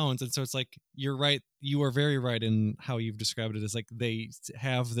sounds. And so it's like, you're right. You are very right in how you've described it as like, they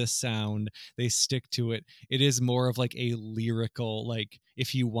have this sound, they stick to it. It is more of like a lyrical, like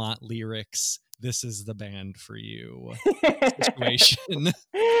if you want lyrics, this is the band for you situation.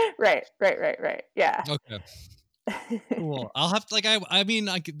 Right. Yeah. Okay. Cool. I'll have to, like, I mean,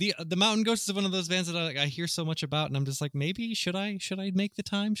 like the Mountain Ghosts is one of those bands that I hear so much about, and I'm just like, maybe should I make the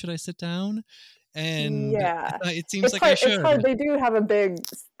time? Should I sit down? And Yeah. it seems It's like hard, I should. It's hard. They do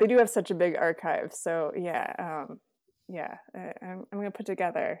have such a big archive. So yeah. I'm gonna put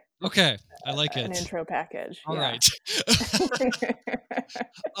together. Okay, I like an it. intro package. All yeah. right.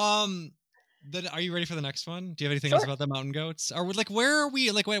 Then are you ready for the next one? Do you have anything else about the Mountain Goats? Or like, where are we?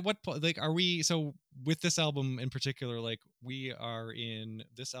 Like, what like are we? So with this album in particular, like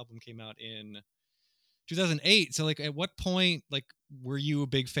this album came out in 2008. So like, at what point, like, were you a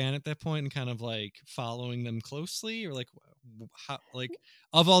big fan at that point and kind of like following them closely, or like, how, like,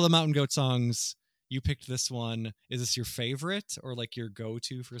 of all the Mountain Goat songs, you picked this one? Is this your favorite or like your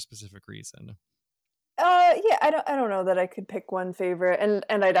go-to for a specific reason? Yeah, I don't know that I could pick one favorite,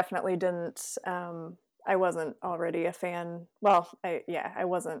 and I definitely didn't. I wasn't already a fan. Well, I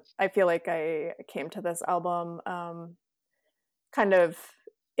wasn't. I feel like I came to this album kind of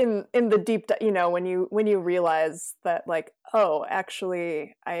in the deep, when you realize that, like, oh,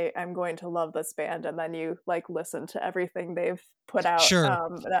 actually I'm going to love this band, and then you like listen to everything they've put out. Sure.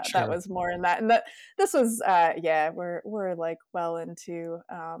 That was more in that, and that this was we're like well into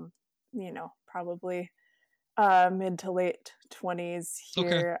probably mid to late 20s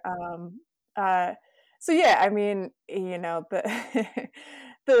here. Okay. So yeah, I mean,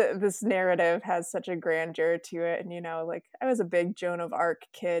 this narrative has such a grandeur to it, and like, I was a big Joan of Arc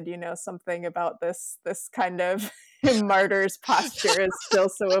kid. Something about this kind of martyr's posture is still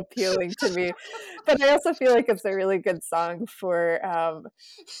so appealing to me. But I also feel like it's a really good song for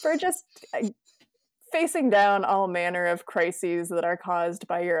just facing down all manner of crises that are caused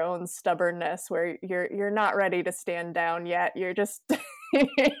by your own stubbornness, where you're not ready to stand down yet. You're just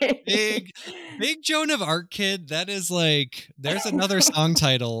big Joan of Arc kid. That is like, there's another song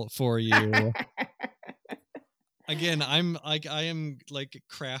title for you. Again, I am like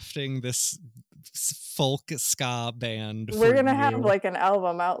crafting this folk ska band. We're gonna have like an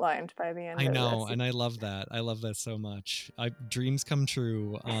album outlined by the end. I know, and I love that. I love that so much. Dreams come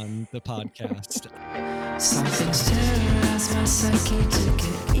true on the podcast. Something's terrorized my psyche to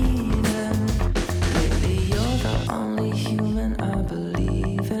get eaten. Lately, you're the only human I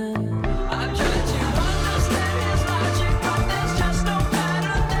believe in. I tried to understand his logic, but there's just no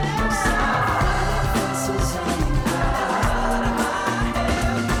pattern there. This is running out of my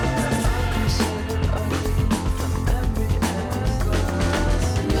head. Focus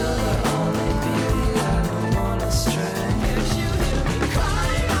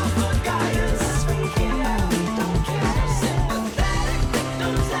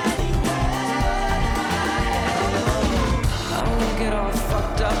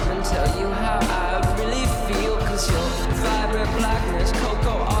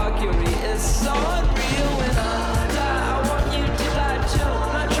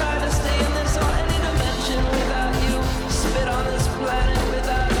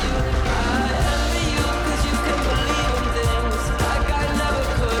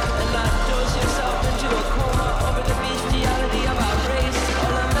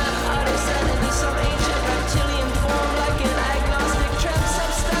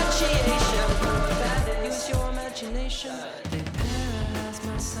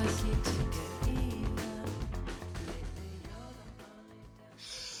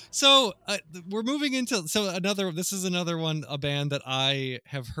So we're moving into this is another one, a band that I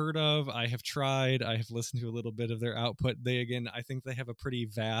have heard of, I have tried, I have listened to a little bit of their output. I think they have a pretty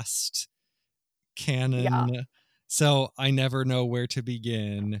vast canon, Yeah. so I never know where to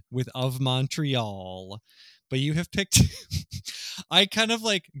begin with Of Montreal. But you have picked I kind of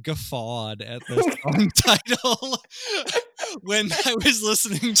like guffawed at the song title when I was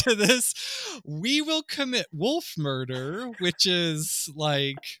listening to this. We Will Commit Wolf Murder, which is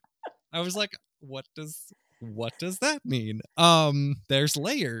like, I was like, what does that mean? There's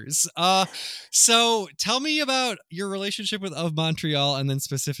layers. So tell me about your relationship with Of Montreal, and then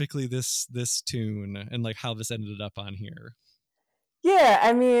specifically this tune, and like how this ended up on here. Yeah,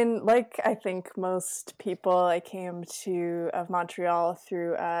 I mean, like I think most people, I came to of Montreal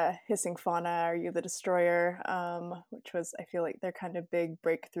through Hissing Fauna, Are You the Destroyer, which was, I feel like, their kind of big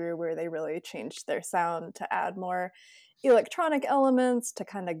breakthrough where they really changed their sound to add more electronic elements, to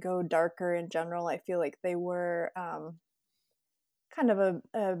kind of go darker in general. I feel like they were kind of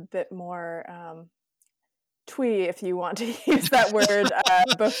a bit more twee, if you want to use that word,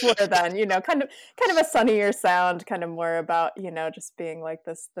 before then, kind of a sunnier sound, kind of more about, just being like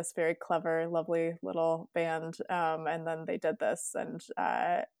this very clever, lovely little band. And then they did this, and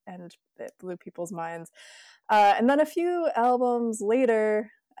it blew people's minds. And then a few albums later,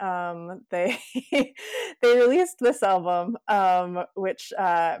 they they released this album, which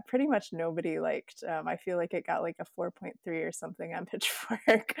pretty much nobody liked. I feel like it got like a 4.3 or something on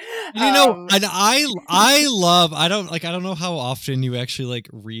Pitchfork. And I love, I don't know how often you actually like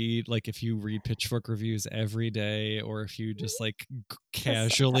read, like if you read Pitchfork reviews every day, or if you just like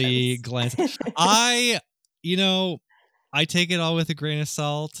casually glance. I I take it all with a grain of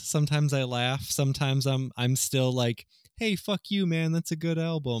salt. Sometimes I laugh, sometimes I'm still like, hey, fuck you, man, that's a good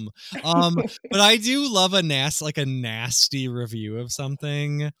album. But I do love a nasty review of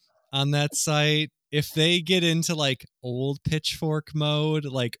something on that site. If they get into like old Pitchfork mode,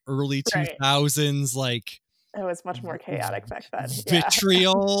 like early Right. 2000s, like It was much more chaotic back then. Yeah.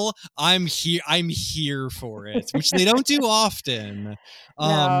 vitriol, I'm here for it, which they don't do often.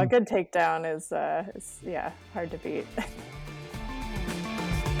 No, a good takedown is yeah, hard to beat.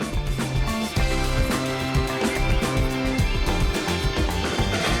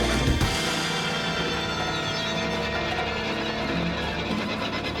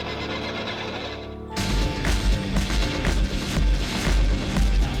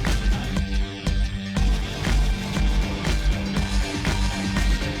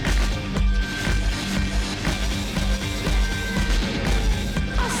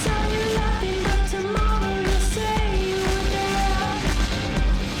 I saw you laughing, but tomorrow you'll say you were there.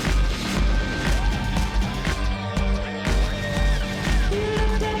 You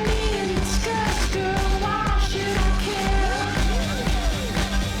looked at me in disgust, girl. Why should I care?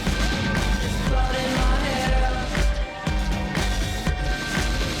 There's blood in my hair.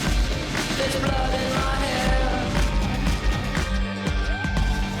 There's blood in my hair.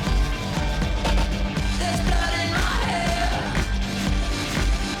 There's blood in my hair.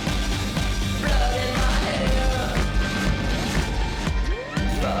 Blood in my hair.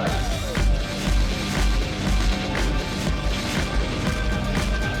 Blood.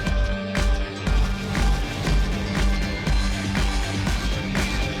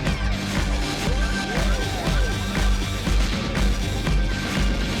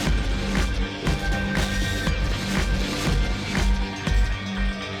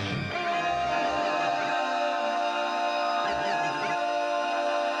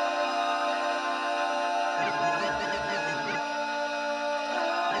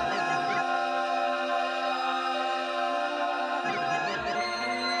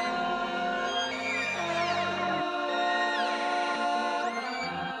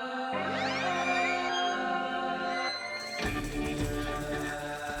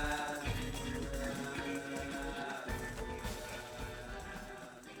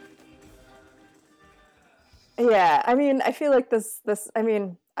 Yeah, I mean, I feel like I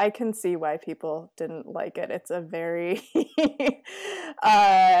mean, I can see why people didn't like it. It's a very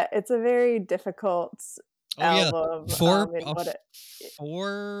it's a very difficult Oh yeah, album, in what it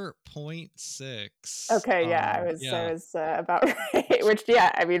 4.6. Okay, yeah, I Yeah, was about right. Which,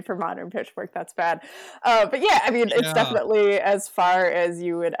 yeah, I mean, for modern Pitchfork, that's bad. But yeah, I mean, it's yeah. definitely as far as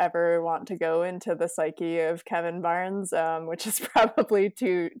you would ever want to go into the psyche of Kevin Barnes, which is probably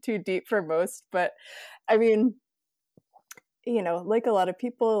too deep for most. But I mean, like a lot of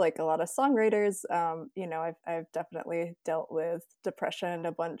people, like a lot of songwriters, I've definitely dealt with depression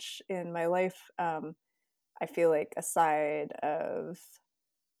a bunch in my life. I feel like aside of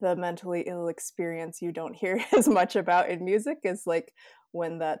the mentally ill experience you don't hear as much about in music is like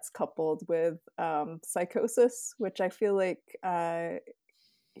when that's coupled with psychosis, which I feel like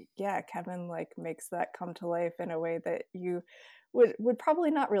Kevin like makes that come to life in a way that you would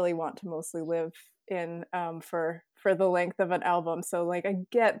probably not really want to mostly live in for the length of an album. So like I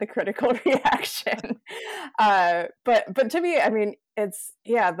get the critical reaction. But to me, I mean, it's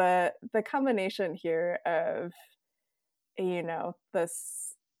the combination here of, you know,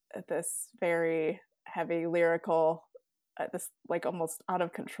 this very heavy lyrical, this like almost out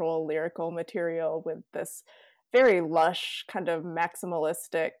of control lyrical material with this very lush kind of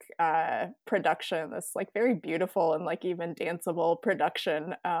maximalistic production, this like very beautiful and like even danceable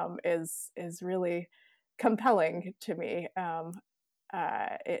production, is really compelling to me,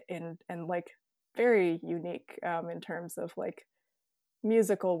 in like very unique, in terms of like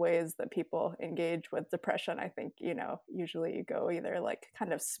musical ways that people engage with depression. I think, you know, usually you go either like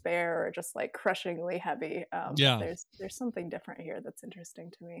kind of spare or just like crushingly heavy. But there's something different here that's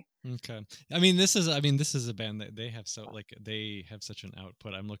interesting to me. Okay. I mean, this is a band that they have they have such an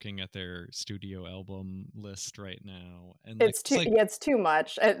output. I'm looking at their studio album list right now, and like it's too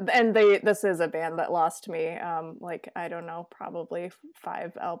much. And this is a band that lost me, like, I don't know, probably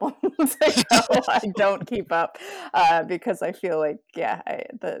 5 albums ago. I don't keep up, because I feel like,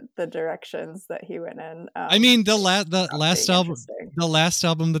 the directions that he went in. I mean, the last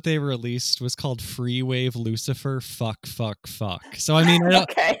album that they released was called Free Wave Lucifer Fuck Fuck Fuck. So I mean,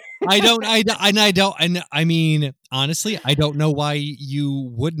 okay. I mean, honestly, I don't know why you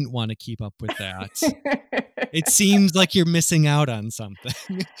wouldn't want to keep up with that. It seems like you're missing out on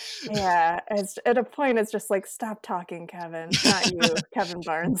something. Yeah, at a point, it's just like, stop talking, Kevin. Not you, Kevin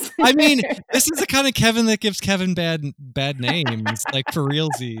Barnes. I mean, this is the kind of Kevin that gives Kevin bad names, like for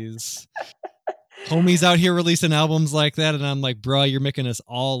realsies. Homie's out here releasing albums like that, and I'm like, bro, you're making us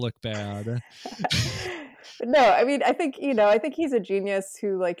all look bad. No, I mean, I think he's a genius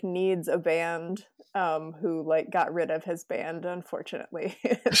who like needs a band, who like got rid of his band, unfortunately.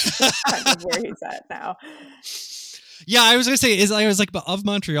 It's just kind of where he's at now. Yeah, I was gonna say but Of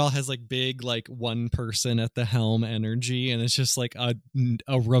Montreal has like big like one person at the helm energy, and it's just like a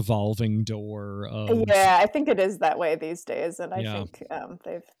revolving door of. Yeah, I think it is that way these days, and I think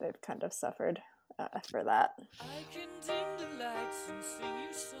they've kind of suffered for that. I can dim the lights and sing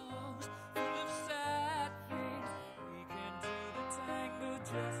you songs full of sad things. We can do the tango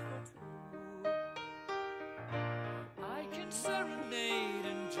just for two. I can serenade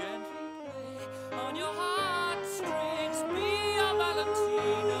and gently play on your heartstrings. Be a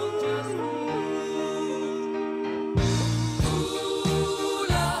Valentino just for you.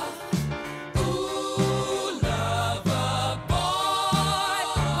 Ooh, lover boy,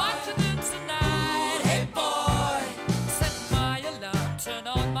 what to do tonight? Hey boy, set my alarm, turn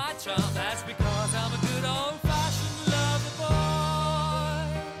on my charm. That's because I'm a good old-fashioned lover boy.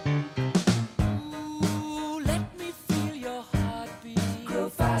 Ooh, let me feel your heartbeat grow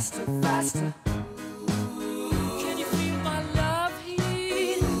faster, faster. Can you feel my love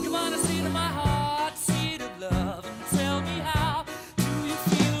heat? Come on and see to my heart, seed of love, and tell me how do you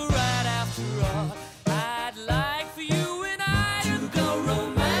feel right after all? I'd like for you and I to go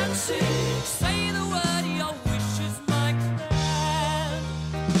romancing. Say the word, your wish is my command.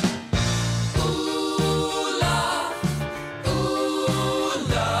 Ooh, lover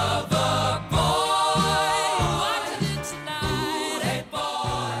boy, what you did tonight? Hey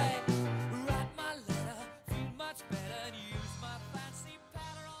boy, write my letter, feel much better, and use my fancy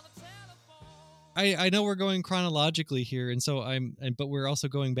pattern on the telephone. I know we're going chronologically here, and so but we're also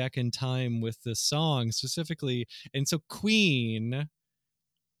going back in time with this song specifically. And so Queen,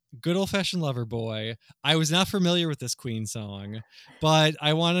 Good Old Fashioned Lover Boy. I was not familiar with this Queen song, but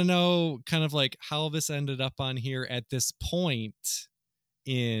I want to know kind of like how this ended up on here at this point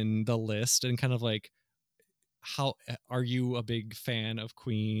in the list, and kind of like how are you a big fan of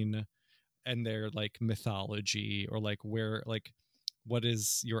Queen and their like mythology, or like where like what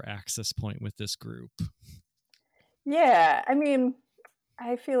is your access point with this group? Yeah, I mean,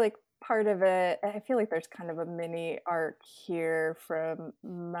 I feel like part of it, I feel like there's kind of a mini arc here from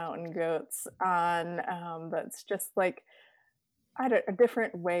Mountain Goats on, that's just like, I don't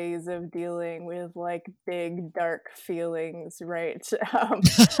different ways of dealing with like big dark feelings, right?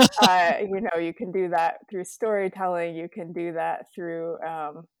 You know, you can do that through storytelling, you can do that through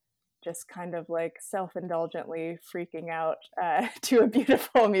just kind of like self-indulgently freaking out to a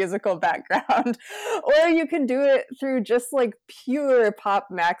beautiful musical background. Or you can do it through just like pure pop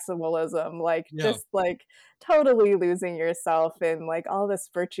maximalism, like Yeah. just like totally losing yourself in like all this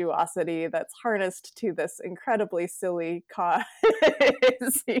virtuosity that's harnessed to this incredibly silly cause.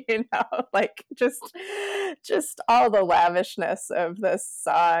 Like just all the lavishness of this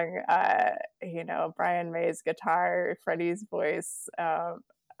song. Brian May's guitar, Freddie's voice,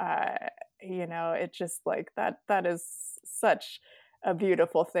 it just like that is such a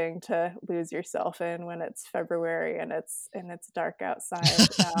beautiful thing to lose yourself in when it's February and it's dark outside.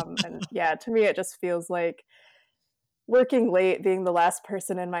 And yeah, to me it just feels like working late, being the last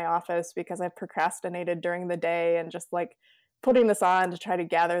person in my office because I've procrastinated during the day, and just like putting this on to try to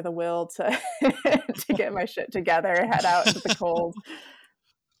gather the will to to get my shit together, head out into the cold.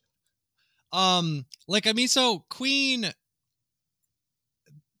 So Queen,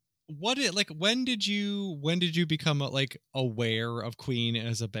 when did you become like aware of Queen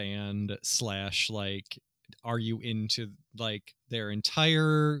as a band / like are you into like their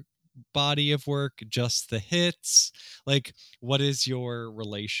entire body of work, just the hits? Like, what is your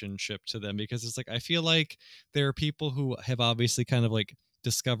relationship to them? Because it's like I feel like there are people who have obviously kind of like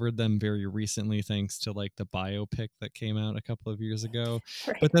discovered them very recently thanks to like the biopic that came out a couple of years ago.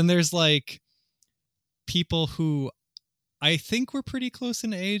 Right. But then there's like people who I think we're pretty close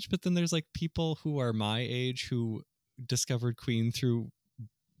in age, but then there's like people who are my age who discovered Queen through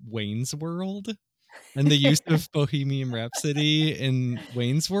Wayne's World and the use of Bohemian Rhapsody in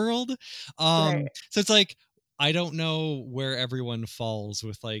Wayne's World. Right. So it's like I don't know where everyone falls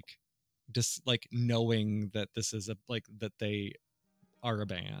with like just like knowing that this is that they are a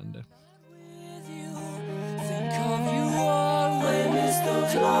band. Think of you always,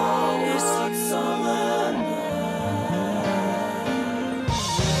 those long hot summer nights.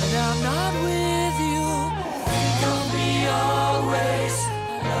 When I'm not with you, think of me always.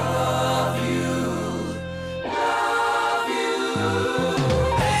 Love you, love you.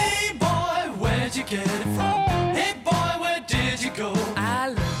 Hey boy, where'd you get it from? Hey boy, where did you go? I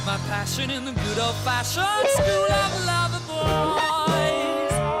learned my passion in the good old-fashioned school of lover boys.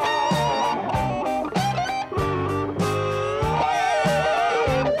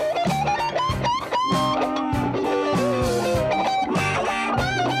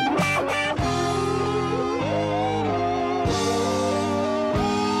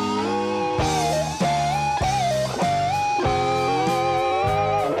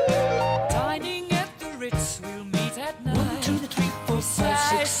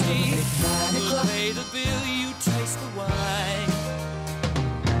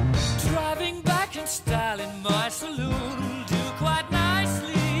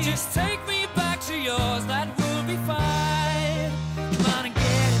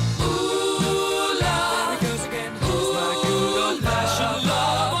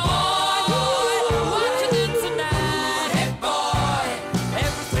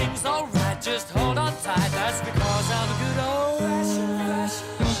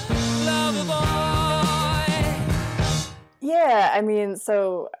 Yeah, I mean,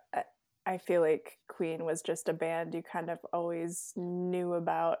 so I feel like Queen was just a band you kind of always knew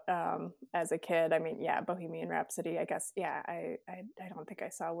about as a kid. I mean, yeah, Bohemian Rhapsody, I guess. Yeah, I don't think I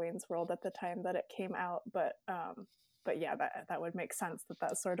saw Wayne's World at the time that it came out, but yeah, that would make sense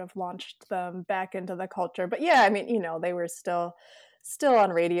that sort of launched them back into the culture. But yeah, I mean, they were still on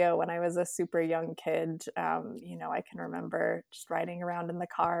radio when I was a super young kid. I can remember just riding around in the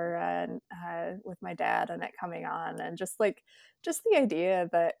car and with my dad and it coming on, and just the idea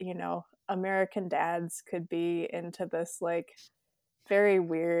that, American dads could be into this like very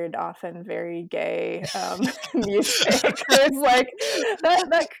weird, often very gay music. It's like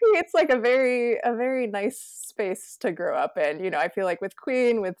that creates like a very nice space to grow up in. I feel like with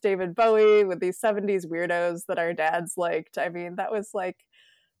Queen, with David Bowie, with these 70s weirdos that our dads liked, I mean, that was a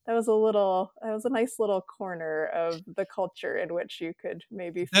nice little corner of the culture in which you could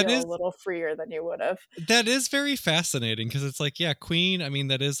maybe feel a little freer than you would have. That is very fascinating because it's like, yeah, Queen, I mean,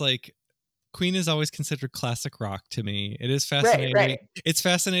 that is like Queen is always considered classic rock to me. It is fascinating. Right. It's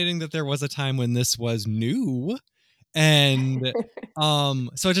fascinating that there was a time when this was new. And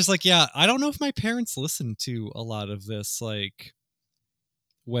so just like, yeah, I don't know if my parents listened to a lot of this like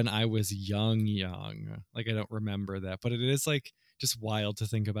when I was young. Like I don't remember that, but it is like just wild to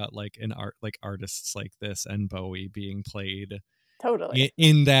think about like artists like this and Bowie being played totally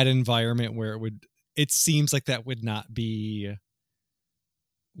in that environment where it seems like that would not be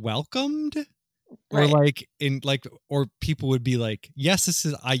welcomed. or Right. like or people would be like, yes,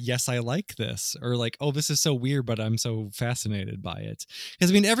 I like this, or like, oh, this is so weird, but I'm so fascinated by it.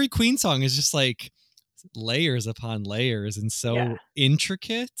 Because I mean, every Queen song is just like layers upon layers and so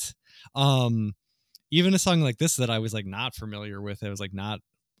intricate. Even a song like this that I was like not familiar with, I was like not,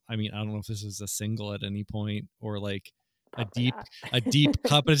 I mean, I don't know if this was a single at any point or like Probably not. a deep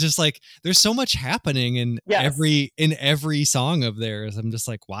cut, but it's just like there's so much happening in every song of theirs. I'm just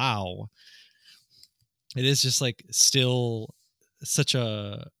like, wow. It is just like still such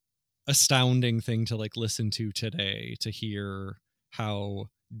a astounding thing to like listen to today, to hear how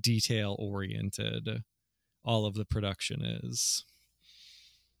detail oriented all of the production is.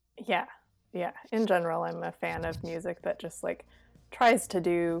 Yeah. In general, I'm a fan of music that just like tries to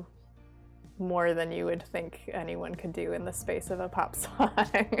do more than you would think anyone could do in the space of a pop song.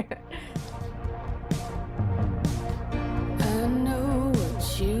 I know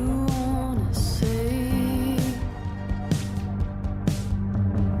what you wanna say.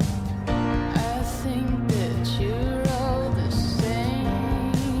 I think that you're all the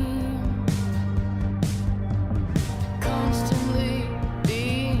same, constantly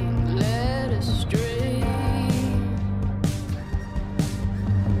being led astray.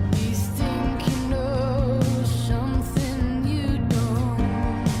 You think you know something you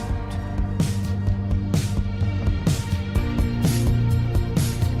don't.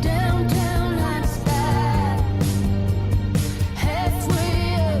 Downtown lights back,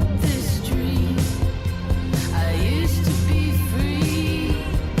 halfway up the street. I used to be free.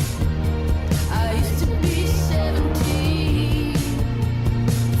 I used to be 17.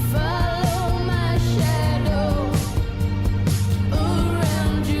 Follow my shadow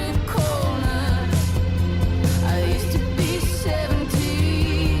around your corner. I used to be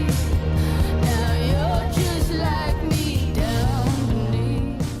 17. Now you're just like me, down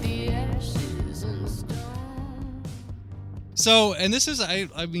beneath the ashes and stone. So, and this is, I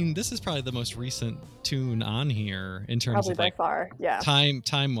mean, this is probably the most recent tune on here in terms Probably of by like far. Yeah. time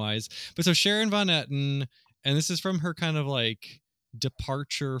wise. But so Sharon Von Etten, and this is from her kind of like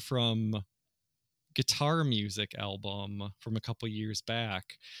departure from guitar music album from a couple years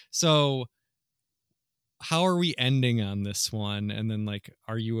back. So how are we ending on this one? And then like,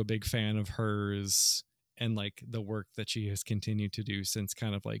 are you a big fan of hers and like the work that she has continued to do since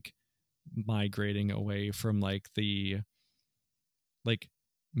kind of like migrating away from like the like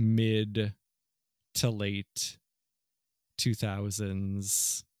mid to late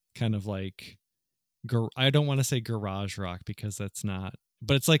 2000s kind of like I don't want to say garage rock because that's not,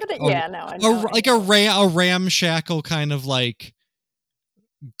 but it's like But yeah, no, I know. like a ramshackle kind of like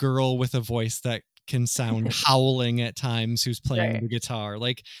girl with a voice that can sound howling at times, who's playing Right. the guitar.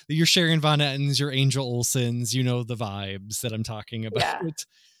 Like your Sharon Von Ettens, your Angel Olsens, you know the vibes that I'm talking about. Yeah.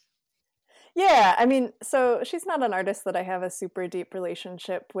 Yeah, I mean, so she's not an artist that I have a super deep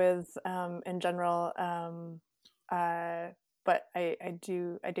relationship with in general. But I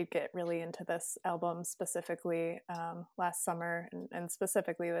did get really into this album specifically last summer, and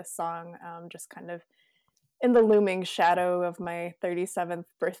specifically this song, just kind of in the looming shadow of my 37th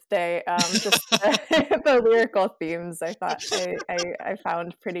birthday. Just the lyrical themes I thought I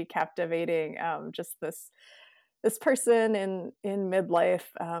found pretty captivating. Just this person in midlife,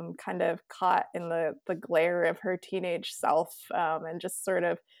 kind of caught in the glare of her teenage self, and just sort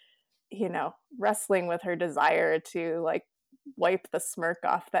of, wrestling with her desire to like wipe the smirk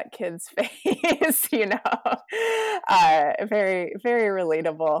off that kid's face. Very very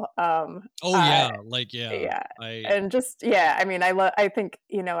relatable. Oh yeah, like Yeah, I and just I mean, I think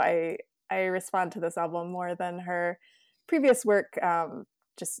I respond to this album more than her previous work,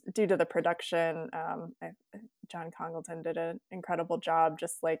 just due to the production. John Congleton did an incredible job,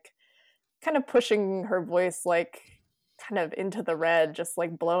 just like kind of pushing her voice like kind of into the red, just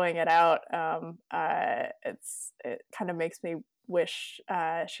like blowing it out. It kind of makes me wish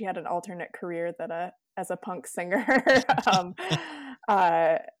she had an alternate career as a punk singer. um,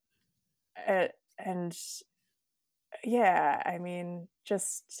 uh, and yeah, I mean,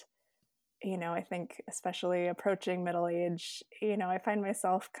 just I think especially approaching middle age, I find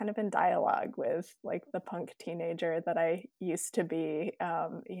myself kind of in dialogue with like the punk teenager that I used to be.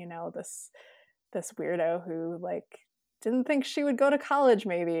 This weirdo who like didn't think she would go to college,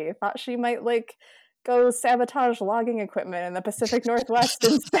 maybe thought she might like go sabotage logging equipment in the Pacific Northwest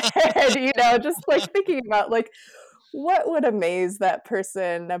instead. Just like thinking about like what would amaze that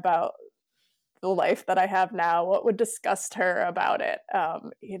person about the life that I have now, what would disgust her about it.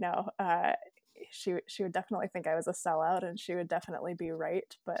 She would definitely think I was a sellout, and she would definitely be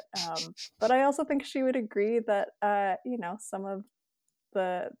right. But I also think she would agree that some of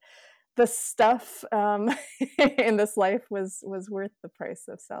the the stuff in this life was worth the price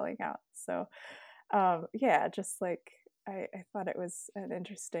of selling out. So yeah, just like I thought it was an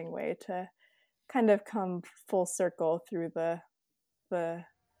interesting way to kind of come full circle through the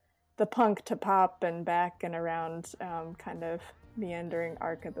punk to pop and back and around kind of meandering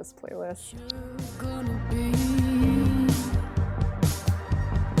arc of this playlist.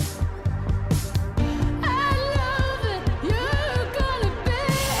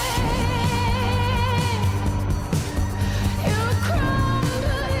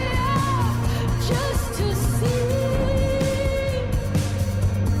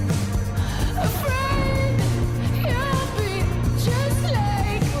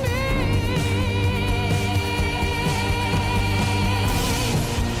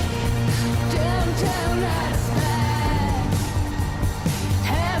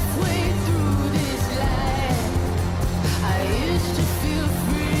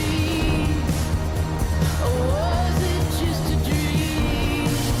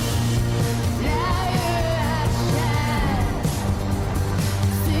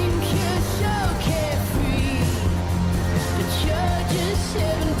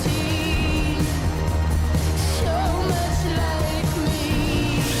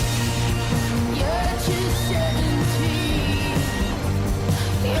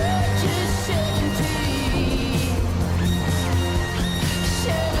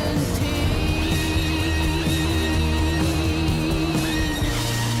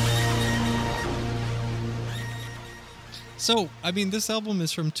 So, I mean, this album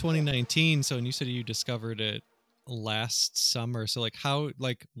is from 2019. So, and you said you discovered it last summer. So, like, how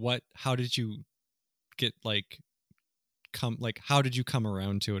did you get how did you come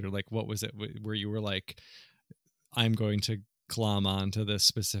around to it? Or like, what was it where you were like, I'm going to glom onto this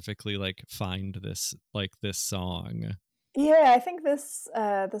specifically, like find this song? Yeah, I think this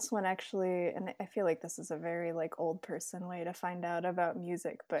one actually, and I feel like this is a very like old person way to find out about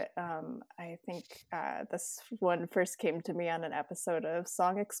music, but I think this one first came to me on an episode of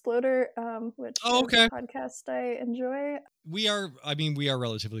Song Exploder, which is a podcast I enjoy. We are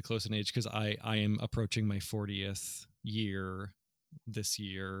relatively close in age because I am approaching my 40th year this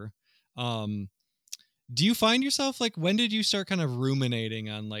year. Do you find yourself like, when did you start kind of ruminating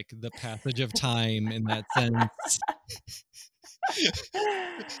on like the passage of time in that sense?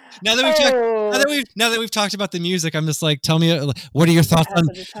 Now that we've talked about the music, I'm just like, tell me, what are your thoughts on?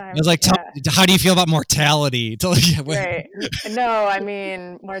 I was like, how do you feel about mortality? Right. No, I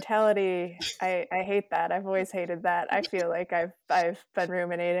mean, mortality. I hate that. I've always hated that. I feel like I've been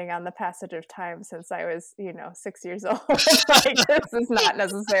ruminating on the passage of time since I was 6 years old. Like, this is not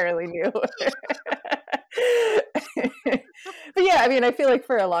necessarily new. But yeah, I mean, I feel like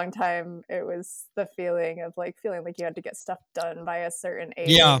for a long time it was the feeling of like feeling like you had to get stuff done by a certain age.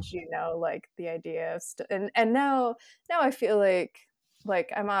 Yeah. Like the idea of and now I feel like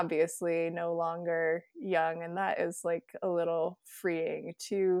I'm obviously no longer young, and that is like a little freeing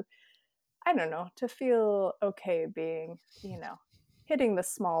to, I don't know, to feel okay being, hitting the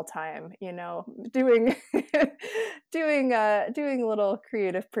small time, doing doing little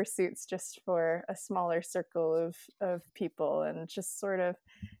creative pursuits just for a smaller circle of people, and just sort of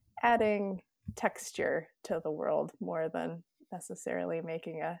adding texture to the world more than necessarily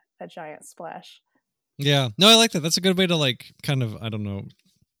making a giant splash. Yeah. No, I like that. That's a good way to like kind of, I don't know,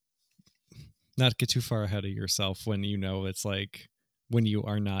 not get too far ahead of yourself when it's like when you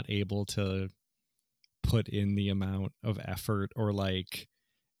are not able to put in the amount of effort, or like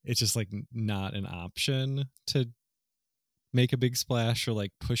it's just like not an option to make a big splash or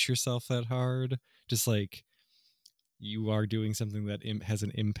like push yourself that hard. Just like you are doing something that has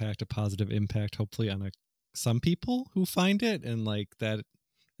an impact, a positive impact, hopefully on some people who find it, and like that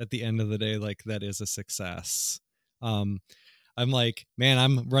at the end of the day, like that is a success. I'm like, man,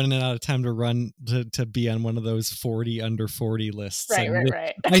 I'm running out of time to be on one of those 40 under 40 lists.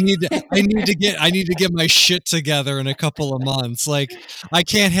 Right. I need to get my shit together in a couple of months. Like, I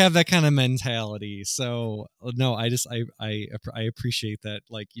can't have that kind of mentality. So no, I appreciate that,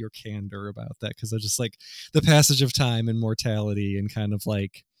 like your candor about that, because I just like the passage of time and mortality and kind of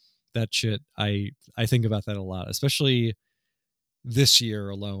like that shit. I think about that a lot, especially this year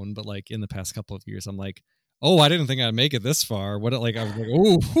alone, but like in the past couple of years, I'm like, oh, I didn't think I'd make it this far. What, like, I was like,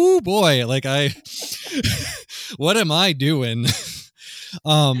 oh boy, like what am I doing?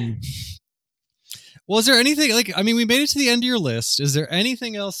 Well, is there anything like, I mean, we made it to the end of your list. Is there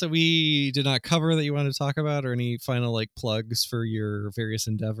anything else that we did not cover that you want to talk about, or any final like plugs for your various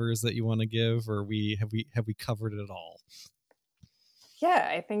endeavors that you want to give, or have we covered it all? Yeah,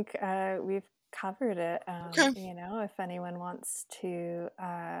 I think we've covered it. Okay. If anyone wants to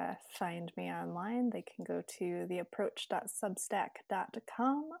find me online, they can go to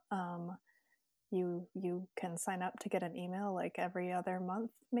theapproach.substack.com. You can sign up to get an email like every other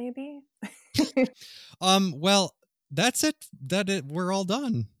month, maybe. Well, that's it. We're all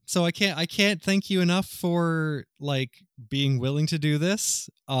done. So I can't thank you enough for like being willing to do this,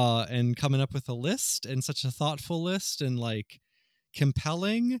 and coming up with a list, and such a thoughtful list, and like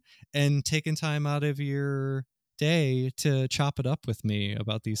compelling, and taking time out of your day to chop it up with me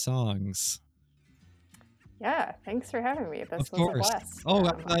about these songs. Yeah, thanks for having me. This Of was a course. blast. Oh,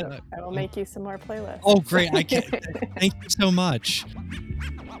 I will make you some more playlists. Oh, great. I can't. Thank you so much.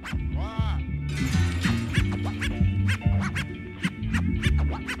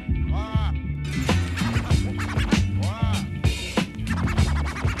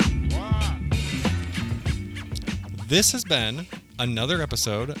 This has been another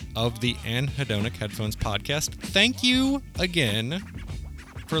episode of the Anhedonic Headphones podcast. Thank you again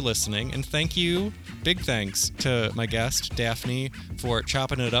for listening, and big thanks to my guest, Daphne, for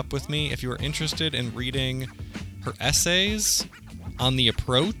chopping it up with me. If you are interested in reading her essays on the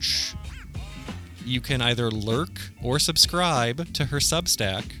approach, you can either lurk or subscribe to her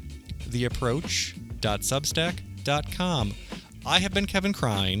Substack, theapproach.substack.com. I have been Kevin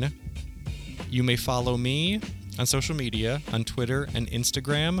Krine. You may follow me on social media, on Twitter and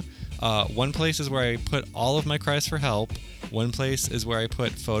Instagram. One place is where I put all of my cries for help. One place is where I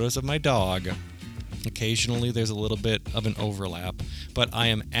put photos of my dog. Occasionally there's a little bit of an overlap, but I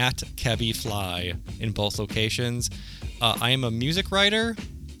am at KevyFly in both locations. I am a music writer.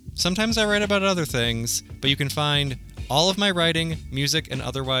 Sometimes I write about other things, but you can find all of my writing, music, and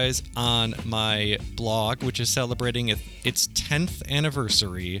otherwise on my blog, which is celebrating its 10th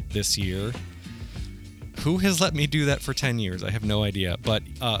anniversary this year. Who has let me do that for 10 years? I have no idea. But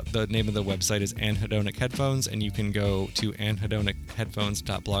the name of the website is Anhedonic Headphones, and you can go to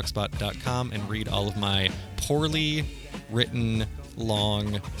anhedonicheadphones.blogspot.com and read all of my poorly written,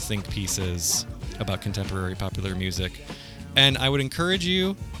 long think pieces about contemporary popular music. And I would encourage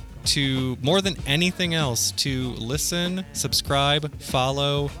you to, more than anything else, to listen, subscribe,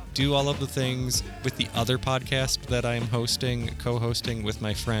 follow, do all of the things with the other podcast that I'm co-hosting with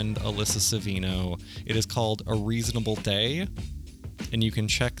my friend Alyssa Savino. It is called A Reasonable Day, and you can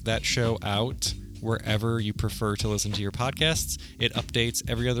check that show out wherever you prefer to listen to your podcasts. It updates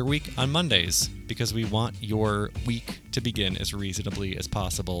every other week on Mondays because we want your week to begin as reasonably as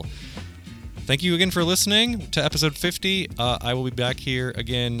possible. Thank you again for listening to episode 50. I will be back here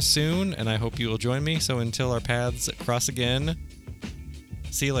again soon, and I hope you will join me. So until our paths cross again,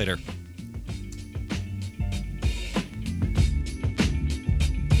 see you later.